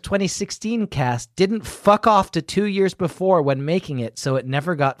Ghostbusters 2016 cast didn't fuck off to 2 years before when making it, so it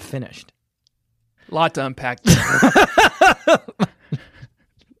never got finished. Lot to unpack.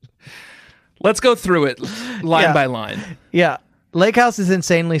 Let's go through it line by line. Yeah. Lake House is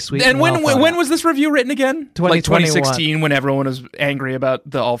insanely sweet. And when was this review written again? 2021. Like 2016 when everyone was angry about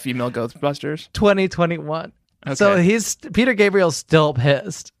the all-female Ghostbusters? 2021. Okay. So Peter Gabriel's still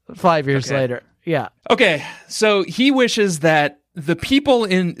pissed 5 years later. Yeah. Okay. So he wishes that the people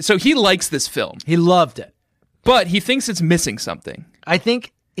so he likes this film. He loved it. But he thinks it's missing something. I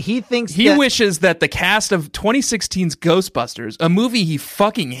think he wishes that the cast of 2016's Ghostbusters, a movie he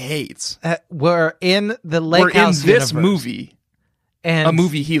fucking hates, were in the Lake House in this universe. Movie, and a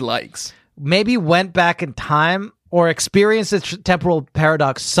movie he likes. Maybe went back in time or experienced a temporal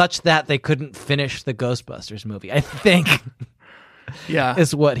paradox such that they couldn't finish the Ghostbusters movie. I think,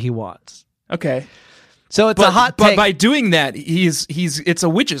 is what he wants. Okay, so it's a hot take. But by doing that, it's a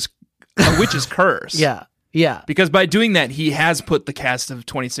witch's curse. Yeah. Yeah. Because by doing that, he has put the cast of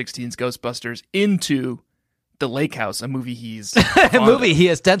 2016's Ghostbusters into the Lake House, a movie he's a movie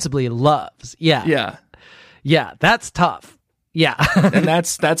he ostensibly loves. Yeah. Yeah. Yeah. That's tough. Yeah. And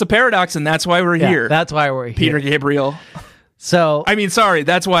that's a paradox, and that's why we're here. That's why we're here. Peter Gabriel. So I mean, sorry,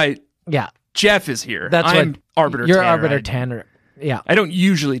 that's why Jeff is here. I'm Arbiter Tanner. You're Arbiter Tanner. Yeah. I don't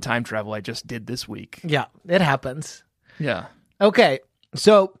usually time travel. I just did this week. Yeah. It happens. Yeah. Okay.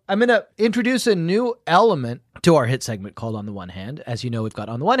 So I'm going to introduce a new element to our hit segment called On the One Hand. As you know, we've got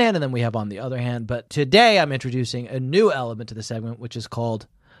On the One Hand and then we have On the Other Hand. But today I'm introducing a new element to the segment, which is called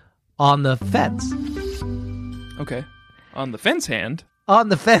On the Fence. Okay. On the fence hand. On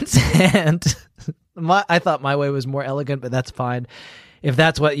the fence hand. I thought my way was more elegant, but that's fine. If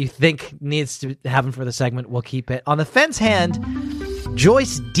that's what you think needs to happen for the segment, we'll keep it. On the fence hand,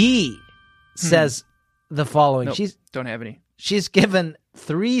 Joyce D says the following. Nope, don't have any. She's given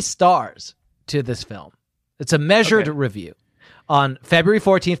 3 stars to this film. It's a measured review on February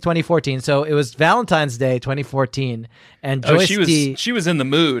 14th, 2014. So it was Valentine's Day 2014. And Joyce D... She was in the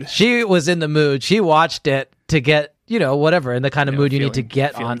mood. She was in the mood. She watched it to get, whatever, in the kind of mood you need to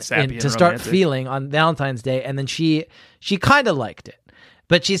get on, to start feeling on Valentine's Day. And then she kind of liked it.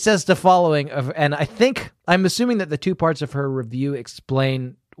 But she says the following, and I'm assuming that the 2 parts of her review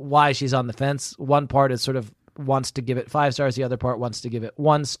explain why she's on the fence. One part is sort of wants to give it 5 stars. The other part wants to give it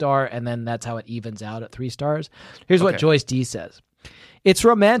 1 star. And then that's how it evens out at 3 stars. Here's what Joyce D says. It's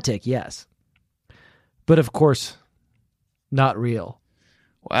romantic, yes. But of course, not real.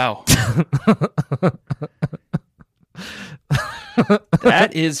 Wow.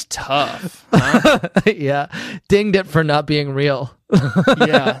 That is tough. Huh? Yeah. Dinged it for not being real.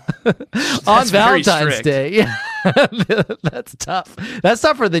 Yeah. On Valentine's Day. Yeah. That's tough. That's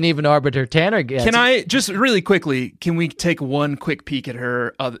tougher than even Arbiter Tanner gets. Can I just really quickly, can we take one quick peek at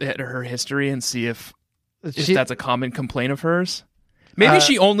her history and see if that's a common complaint of hers? Maybe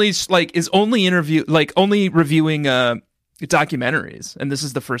she only is only reviewing documentaries, and this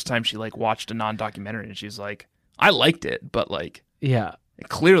is the first time she watched a non-documentary, and she's like, I liked it, but yeah, it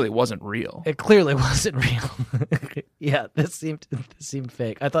clearly wasn't real. It clearly wasn't real. Yeah, this seemed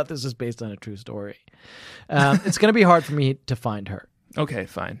fake. I thought this was based on a true story. It's going to be hard for me to find her. Okay,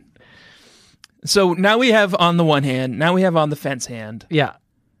 fine. So now we have On the One Hand. Now we have On the Fence Hand. Yeah,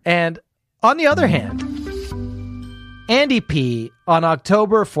 and on the other hand, Andy P. on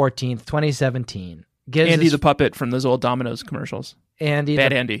October 14th, 2017 gives Andy the puppet from those old Domino's commercials.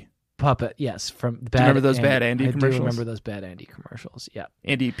 Andy. Puppet, yes, from Bad. Remember those Bad Andy commercials? I do remember those Bad Andy commercials. Yeah.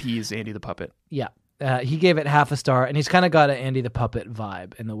 Andy P is Andy the puppet. Yeah. He gave it half a star, and he's kind of got an Andy the puppet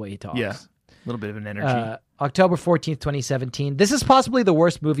vibe in the way he talks. Yeah. A little bit of an energy. October 14th, 2017. This is possibly the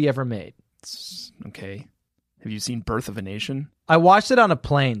worst movie ever made. Okay. Have you seen Birth of a Nation? I watched it on a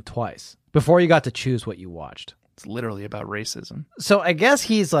plane twice before you got to choose what you watched. It's literally about racism. So I guess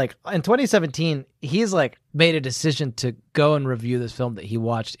he's in 2017, he's made a decision to go and review this film that he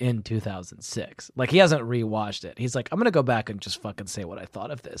watched in 2006. He hasn't rewatched it. He's I'm going to go back and just fucking say what I thought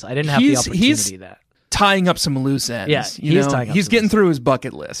of this. I didn't have the opportunity that. Tying up some loose ends. Yeah, he's getting through his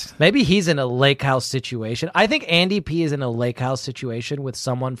bucket list. Maybe he's in a lake house situation. I think Andy P is in a lake house situation with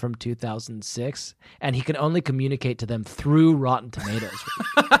someone from 2006, and he can only communicate to them through Rotten Tomatoes.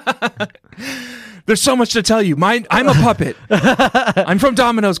 There's so much to tell you. I'm a puppet. I'm from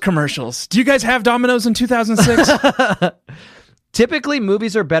Domino's commercials. Do you guys have Domino's in 2006? Typically,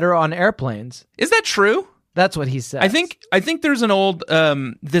 movies are better on airplanes. Is that true? That's what he said. I think there's an old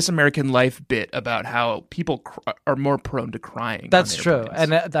This American Life bit about how people are more prone to crying. That's true,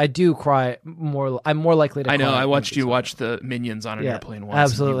 and I do cry more. I'm more likely to cry. I know. I watched you watch the Minions on an airplane once.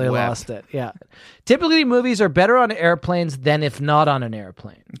 Absolutely lost it. Yeah. Typically, movies are better on airplanes than if not on an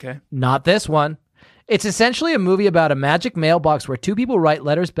airplane. Okay. Not this one. It's essentially a movie about a magic mailbox where 2 people write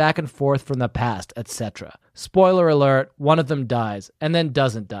letters back and forth from the past, etc. Spoiler alert, one of them dies, and then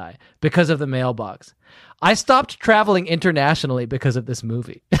doesn't die, because of the mailbox. I stopped traveling internationally because of this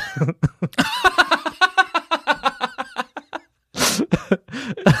movie.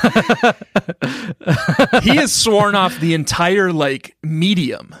 He has sworn off the entire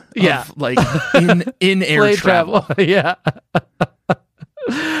medium of in air travel. Yeah.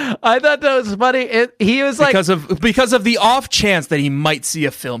 I thought that was funny. He was because of the off chance that he might see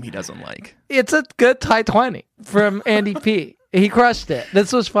a film he doesn't like. It's a good high 20 from Andy P. He crushed it.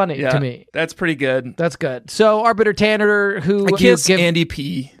 This was funny to me. That's pretty good. That's good. So Arbiter Tanner, who I kiss Andy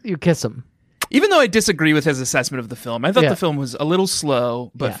P. You kiss him. Even though I disagree with his assessment of the film, I thought the film was a little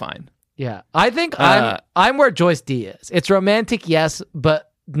slow, but fine. Yeah, I think I'm where Joyce D is. It's romantic, yes, but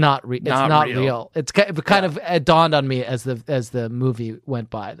not real. It's not real. It's kind of dawned on me as the movie went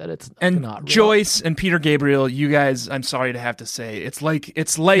by that it's not real. Joyce and Peter Gabriel, you guys, I'm sorry to have to say, it's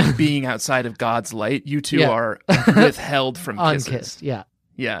like being outside of God's light. You two are withheld from kisses. Unkissed, yeah.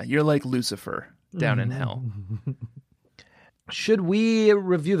 Yeah, you're like Lucifer down in hell. Should we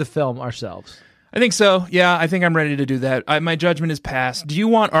review the film ourselves? I think so. Yeah, I think I'm ready to do that. My judgment is passed. Do you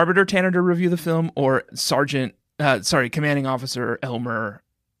want Arbiter Tanner to review the film or Commanding Officer Elmer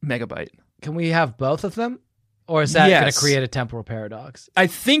Megabyte? Can we have both of them? Or is that going to Yes. create a temporal paradox? I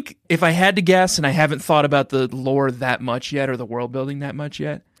think if I had to guess, and I haven't thought about the lore that much yet or the world building that much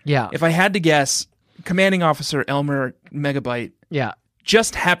yet, Yeah. if I had to guess, Commanding Officer Elmer Megabyte Yeah.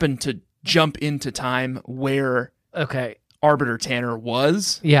 just happened to jump into time where Okay. Arbiter Tanner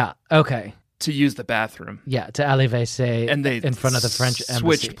was Yeah. Okay. to use the bathroom. Yeah. To Ali Vaissé And they in front of the French embassy.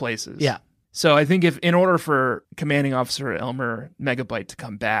 switched places. Yeah. So I think if in order for Commanding Officer Elmer Megabyte to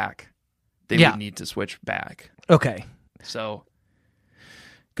come back, they Yeah. would need to switch back. Okay. So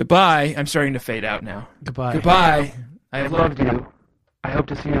goodbye. I'm starting to fade out now. Goodbye. Goodbye. I have loved you. I hope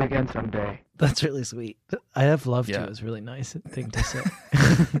to see you again someday. That's really sweet. I have loved you Yeah. is a really nice thing to say.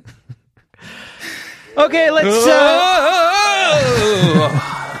 Okay, let's.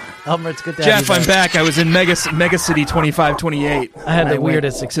 Elmer, it's good to have Jeff, you I'm back. I was in Mega City 2528. I had the went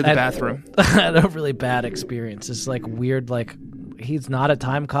weirdest to the bathroom. I had a really bad experience. It's like weird, like he's not a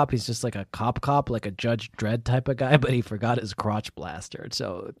time cop. He's just like a cop, like a Judge Dredd type of guy, but he forgot his crotch blaster.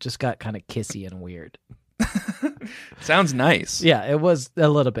 So it just got kind of kissy and weird. Sounds nice. Yeah, it was a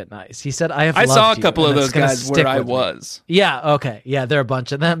little bit nice. He said, I saw a loved you, couple of and it's those gonna guys stick where I with me." was. Yeah, okay. Yeah, there are a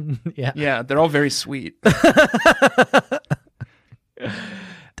bunch of them. Yeah. Yeah, they're all very sweet.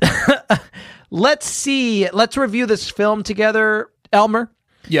 Let's see. Let's review this film together, Elmer.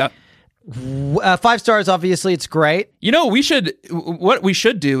 Yeah. 5 stars, obviously. It's great. You know, what we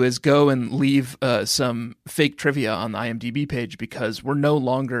should do is go and leave some fake trivia on the IMDb page because we're no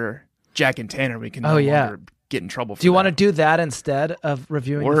longer Jack and Tanner. We can no longer get in trouble for Do you want to that. do that instead of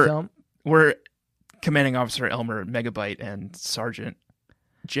reviewing the film? We're Commanding Officer Elmer Megabyte and Sergeant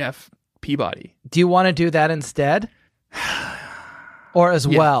Jeff Peabody. Do you want to do that instead? Or as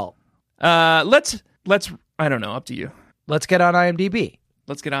well? Let's I don't know, up to you. Let's get on IMDb.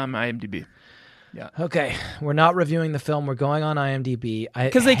 Let's get on IMDb. Yeah. Okay, we're not reviewing the film. We're going on IMDb.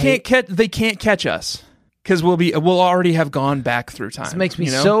 Because they can't catch us. Because we'll already have gone back through time. This makes me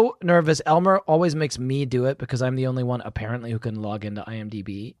so nervous. Elmer always makes me do it because I'm the only one apparently who can log into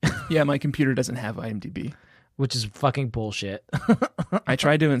IMDb. Yeah, my computer doesn't have IMDb. Which is fucking bullshit. I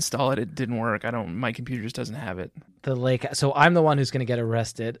tried to install it. It didn't work. My computer just doesn't have it. So I'm the one who's going to get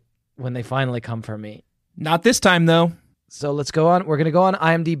arrested when they finally come for me. Not this time, though. So let's go on. We're going to go on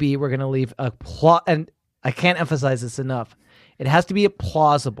IMDb. We're going to leave a plot. And I can't emphasize this enough. It has to be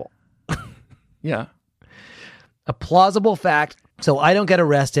plausible. Yeah. A plausible fact. So I don't get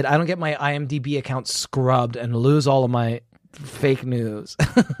arrested. I don't get my IMDb account scrubbed and lose all of my fake news.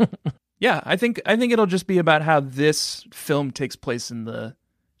 Yeah, I think it'll just be about how this film takes place in the.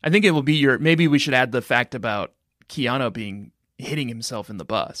 I think it will be maybe we should add the fact about Keanu hitting himself in the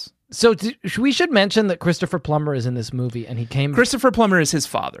bus. So we should mention that Christopher Plummer is in this movie, and he came. Christopher Plummer is his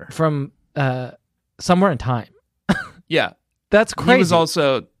father from Somewhere in Time. Yeah, that's crazy. He was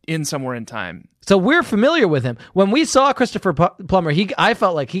also in Somewhere in Time. So we're familiar with him. When we saw Christopher Plummer, I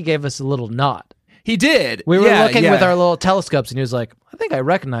felt like he gave us a little nod. He did. We were looking with our little telescopes, and he was like, I think I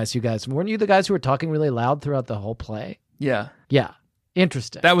recognize you guys. Weren't you the guys who were talking really loud throughout the whole play? Yeah. Yeah.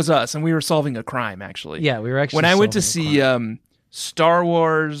 Interesting. That was us, and we were solving a crime, actually. Yeah, we were actually When I went to solving see Star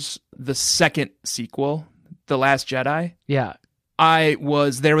Wars, the second sequel, The Last Jedi, yeah, I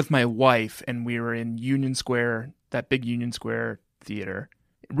was there with my wife, and we were in Union Square, that big Union Square theater,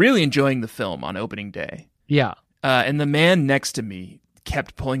 really enjoying the film on opening day. Yeah. And the man next to me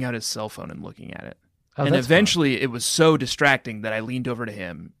kept pulling out his cell phone and looking at it. Oh, and that's eventually it was so distracting that I leaned over to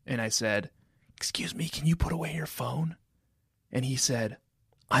him and I said, "Excuse me, can you put away your phone?" And he said,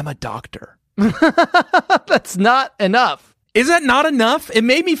 "I'm a doctor." That's not enough. Is that not enough? It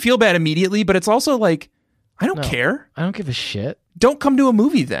made me feel bad immediately, but it's also like, I don't care. I don't give a shit. Don't come to a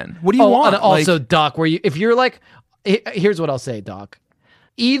movie then. What do you want? And also, Doc, if you're like, here's what I'll say, Doc.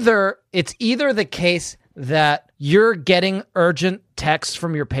 It's either the case that you're getting urgent texts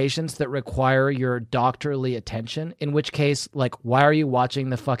from your patients that require your doctorly attention, in which case, like, why are you watching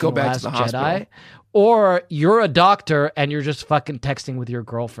the fucking Last Jedi? Or you're a doctor and you're just fucking texting with your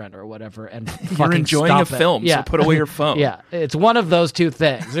girlfriend or whatever and you're enjoying a film, so put away your phone. Yeah, it's one of those two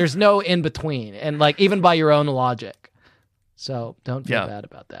things. There's no in between, and like even by your own logic. So don't feel bad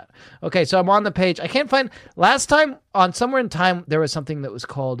about that. Okay, so I'm on the page. I can't find last time on Somewhere in Time there was something that was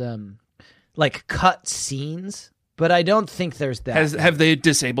called like cut scenes, but I don't think there's that. Have they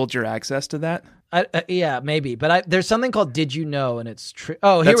disabled your access to that? Yeah, maybe. But there's something called Did You Know? And it's true.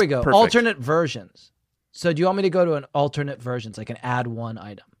 Oh, here we go. Perfect. Alternate versions. So do you want me to go to an alternate versions? I can add one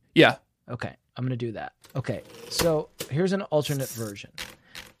item. Yeah. Okay, I'm going to do that. Okay, so here's an alternate version.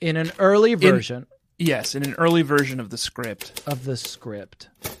 In an early version. Yes, in an early version of the script.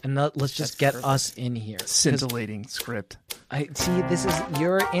 And let's just get us in here. Scintillating script. I see. This is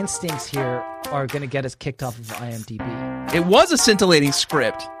your instincts here are going to get us kicked off of IMDb. It was a scintillating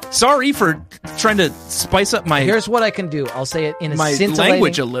script. Sorry for trying to spice up my Here's what I can do. I'll say it in a my scintillating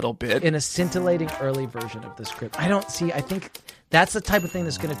language a little bit. in a scintillating early version of the script. I think that's the type of thing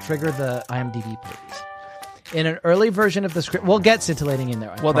that's going to trigger the IMDb police. In an early version of the script, we'll get scintillating in there.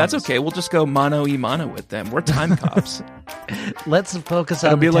 I Well, promise. that's okay. We'll just go mano y mano with them. We're time cops. Let's focus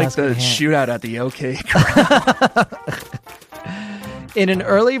on It'll be the like task the at hand. shootout at the OK. In an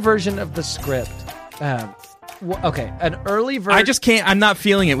early version of the script, an early version. I just can't. I'm not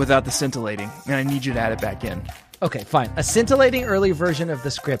feeling it without the scintillating, and I need you to add it back in. Okay, fine. A scintillating early version of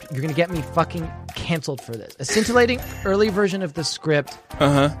the script. You're going to get me fucking canceled for this. A scintillating early version of the script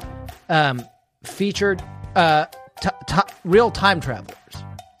featured real time travelers.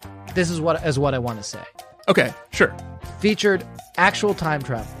 This is what I want to say. Okay, sure. Featured actual time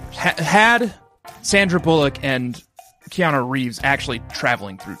travelers. Had Sandra Bullock and Keanu Reeves actually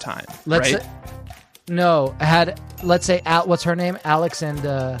traveling through time, right? Let's say, what's her name? Alex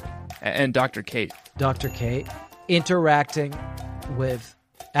and Dr. Kate. Dr. Kate interacting with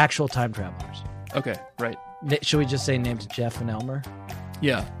actual time travelers. Okay, right. Should we just say names Jeff and Elmer?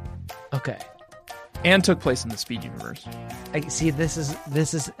 Yeah. Okay. And took place in the Speed universe. I see. This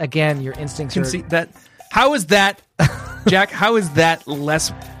is again your instincts. Can see that. How is that, Jack? How is that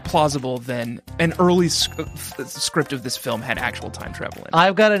less plausible than an early script of this film had actual time travel in it?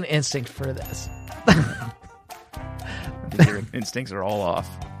 I've got an instinct for this. Your instincts are all off.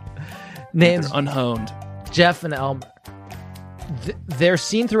 Names They're unhoned. Jeff and Elmer. They're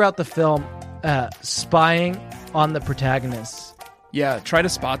seen throughout the film spying on the protagonists. Yeah, try to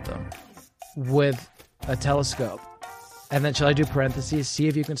spot them with a telescope. And then shall I do parentheses? See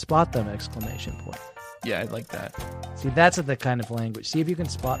if you can spot them! Exclamation point. Yeah, I like that. See, that's the kind of language. See if you can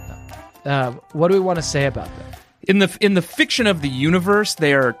spot them. What do we want to say about them? In the fiction of the universe,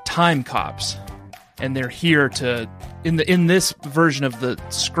 they are time cops, and they're here to. In this version of the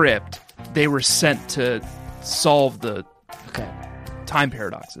script, they were sent to solve the time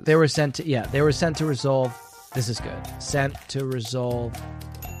paradoxes. They were sent to resolve. This is good. Sent to resolve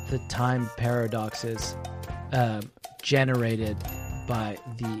the time paradoxes generated by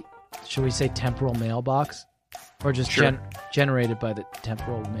the. Should we say temporal mailbox? Or just Sure. generated by the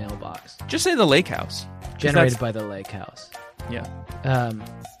temporal mailbox? Just say the lake house. Generated by the lake house. Yeah.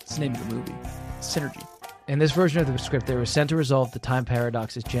 It's the name of the movie. Synergy. In this version of the script, they were sent to resolve the time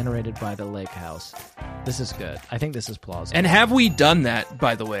paradoxes generated by the lake house. This is good. I think this is plausible. And have we done that,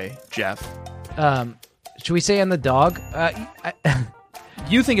 by the way, Jeff? Should we say and the dog?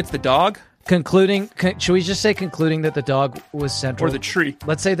 You think it's the dog? Should we just say concluding that the dog was central? Or the tree?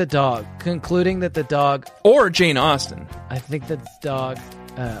 Let's say the dog. Concluding that the dog... Or Jane Austen. I think the dog...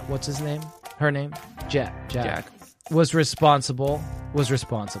 what's his name? Her name? Jack. Was responsible.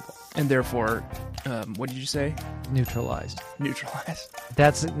 And therefore, what did you say? Neutralized.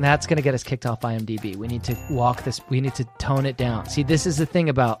 That's going to get us kicked off IMDb. We need to walk this... We need to tone it down. See, this is the thing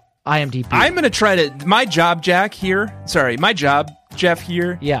about IMDb. I'm going to try to... My job, Jeff here,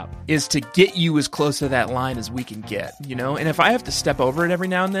 is to get you as close to that line as we can get, you know? And if I have to step over it every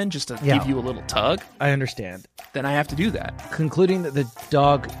now and then just to give you a little tug... I understand. Then I have to do that. Concluding that the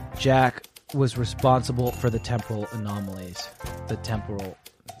dog, Jack, was responsible for the temporal anomalies.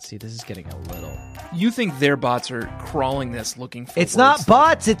 See, this is getting a little... You think their bots are crawling this looking for... It's not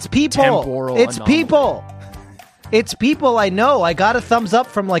bots, it's people! Temporal It's anomaly. people! It's people, I know. I got a thumbs up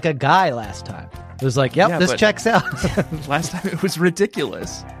from like a guy last time. It was like, yep, this checks out. Last time it was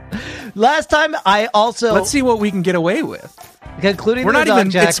ridiculous. Last time I also... Let's see what we can get away with. Concluding We're the not dog,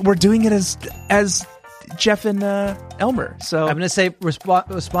 even... Jack, We're doing it as Jeff and Elmer, so... I'm going to say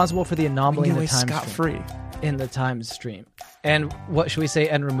responsible for the anomaly in the time scot-free. In the time stream. And what should we say?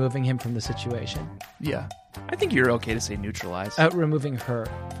 And removing him from the situation. Yeah. I think you're okay to say neutralize. Removing her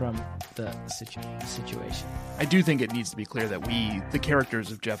from the situation. I do think it needs to be clear that we, the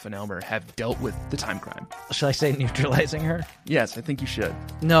characters of Jeff and Elmer, have dealt with the time crime. Should I say neutralizing her? Yes, I think you should.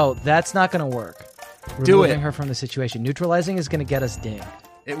 No, that's not going to work. Do Removing it. her from the situation. Neutralizing is going to get us dinged.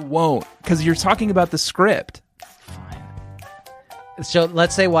 It won't, because you're talking about the script. Fine. So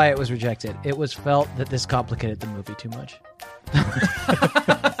let's say why it was rejected. It was felt that this complicated the movie too much.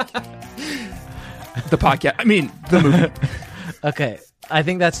 The podcast. I mean, the movie. Okay. I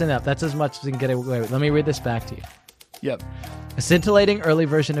think that's enough. That's as much as we can get away with. Let me read this back to you. Yep. A scintillating early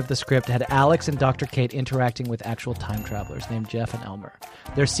version of the script had Alex and Dr. Kate interacting with actual time travelers named Jeff and Elmer.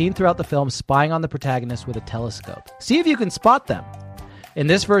 They're seen throughout the film spying on the protagonist with a telescope. See if you can spot them. In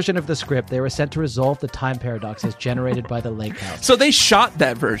this version of the script, they were sent to resolve the time paradoxes generated by the lake house. So they shot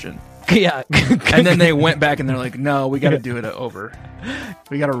that version. Yeah. And then they went back and they're like, no, we got to do it over.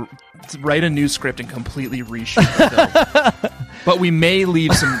 We got to write a new script and completely reshoot the film. But we may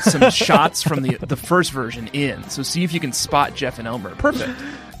leave some shots from the first version in. So see if you can spot Jeff and Elmer. Perfect.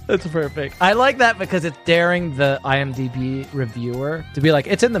 That's perfect. I like that because it's daring the IMDb reviewer to be like,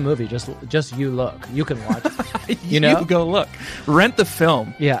 it's in the movie. Just you look. You can watch it. You know? You go look. Rent the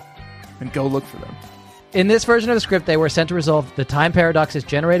film. Yeah. And go look for them. In this version of the script, they were sent to resolve the time paradoxes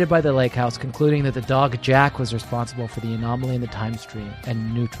generated by the lake house, concluding that the dog Jack was responsible for the anomaly in the time stream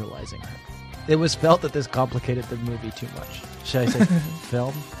and neutralizing her. It was felt that this complicated the movie too much. Should I say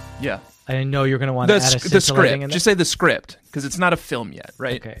film? Yeah. I know you're going to want to add a the script. in there. Just say the script, because it's not a film yet,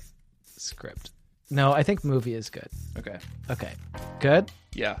 right? Okay. Script. No, I think movie is good. Okay. Okay. Good?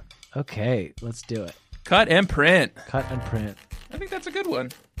 Yeah. Okay, let's do it. Cut and print. Cut and print. I think that's a good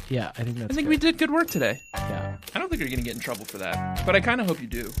one. Yeah, I think that's I think good. we did good work today. Yeah. I don't think you're going to get in trouble for that, but I kind of hope you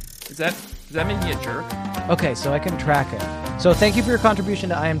do. Does that make me a jerk? Okay, so I can track it. So thank you for your contribution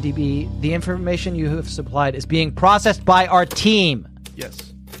to IMDb. The information you have supplied is being processed by our team. Yes.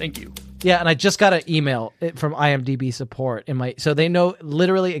 Thank you. Yeah, and I just got an email from IMDb support so they know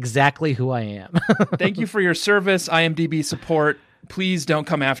literally exactly who I am. Thank you for your service, IMDb support. Please don't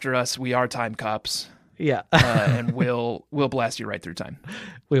come after us. We are time cops. Yeah. And we'll blast you right through time.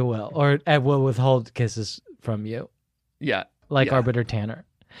 We will. And we'll withhold kisses from you. Yeah. Like Arbiter Tanner.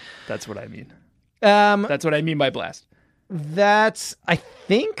 That's what I mean. That's what I mean by blast. That's, I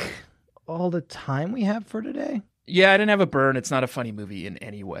think, all the time we have for today. Yeah, I didn't have a burn. It's not a funny movie in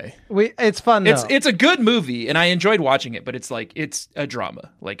any way. It's fun though. It's a good movie, and I enjoyed watching it. But it's like it's a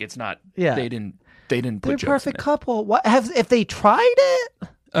drama. Like it's not. Yeah. They didn't put They're a jokes perfect in it. couple. What if they tried it?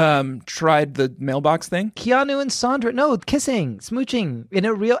 Tried the mailbox thing. Keanu and Sandra, no, kissing, smooching in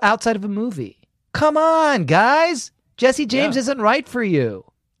a real outside of a movie. Come on, guys. Jesse James isn't right for you.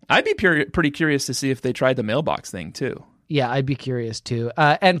 I'd be pretty curious to see if they tried the mailbox thing too. Yeah, I'd be curious too.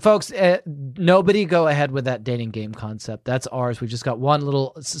 And folks, nobody go ahead with that dating game concept. That's ours. We've just got one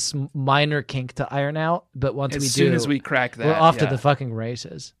little minor kink to iron out. But once as soon as we crack that, we're off to the fucking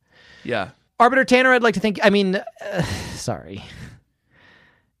races. Yeah. Arbiter Tanner, I'd like to thank. Sorry.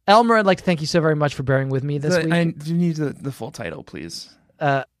 Elmer, I'd like to thank you so very much for bearing with me this week. I need the full title, please.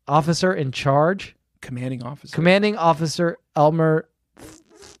 Officer in charge. Commanding officer. Commanding officer Elmer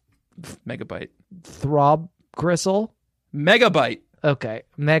Megabyte. Throb Gristle. Megabyte. Okay,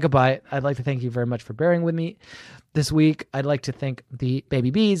 Megabyte. I'd like to thank you very much for bearing with me this week. I'd like to thank the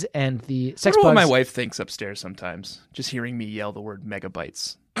baby bees and the sex bugs. What my wife thinks upstairs sometimes, just hearing me yell the word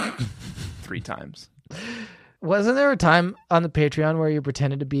megabytes 3 times. Wasn't there a time on the Patreon where you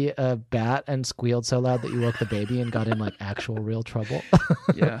pretended to be a bat and squealed so loud that you woke the baby and got in like actual real trouble?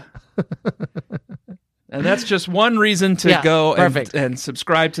 Yeah. And that's just one reason to go and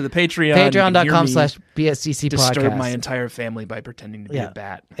subscribe to the Patreon. Patreon.com/BSCC podcast. Disturb my entire family by pretending to be a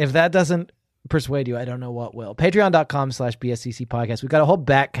bat. If that doesn't persuade you, I don't know what will. Patreon.com/BSCC podcast. We've got a whole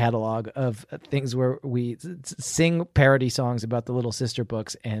back catalog of things where we sing parody songs about the Little Sister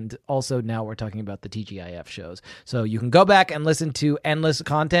books, and also now we're talking about the TGIF shows. So you can go back and listen to endless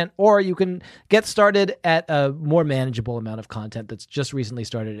content, or you can get started at a more manageable amount of content that's just recently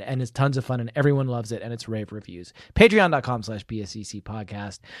started, and it's tons of fun, and everyone loves it, and it's rave reviews. Patreon.com/BSCC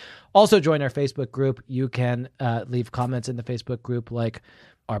podcast. Also join our Facebook group. You can leave comments in the Facebook group like,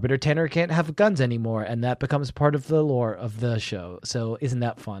 Arbiter Tanner can't have guns anymore, and that becomes part of the lore of the show. So isn't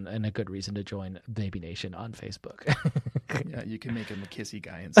that fun and a good reason to join Baby Nation on Facebook? Yeah, you can make him a kissy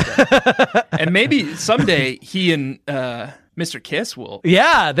guy instead. And maybe someday he and Mr. Kiss will...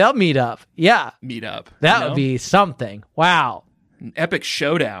 Yeah, they'll meet up. Yeah. Meet up. That would be something. Wow. An epic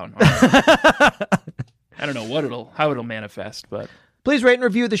showdown. I don't know how it'll manifest, but... Please rate and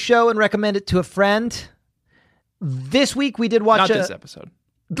review the show and recommend it to a friend. This week we did watch... Not this episode.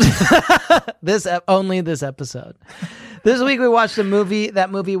 Only this episode. This week we watched a movie. That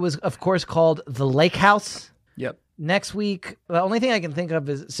movie was, of course, called The Lake House. Yep. Next week, the only thing I can think of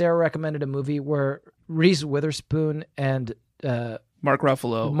is Sarah recommended a movie where Reese Witherspoon and Mark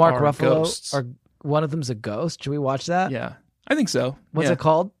Ruffalo are ghosts. One of them's a ghost. Should we watch that? Yeah, I think so. What's it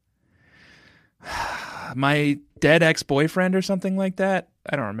called? My Dead Ex-Boyfriend or something like that.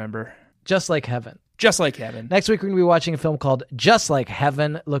 I don't remember. Just Like Heaven. Just Like Heaven. Next week, we're going to be watching a film called Just Like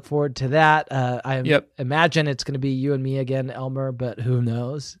Heaven. Look forward to that. I imagine it's going to be you and me again, Elmer, but who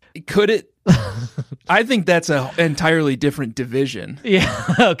knows? Could it? I think that's an entirely different division.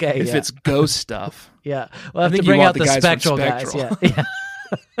 Yeah. Okay. If it's ghost stuff. Yeah. We'll have to bring out the Spectral guys. Yeah.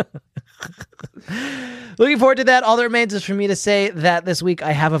 Looking forward to that. All that remains is for me to say that this week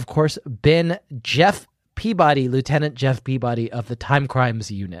I have, of course, been Jeff Peabody, Lieutenant Jeff Peabody of the Time Crimes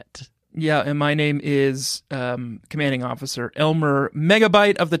Unit. Yeah, and my name is Commanding Officer Elmer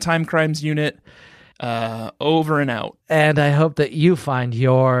Megabyte of the Time Crimes Unit. Over and out. And I hope that you find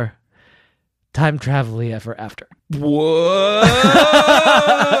your time travel-y ever after. Whoa!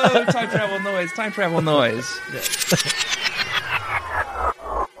 Time travel noise. Time travel noise.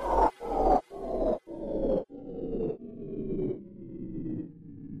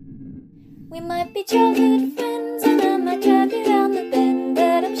 We might be childhood friends.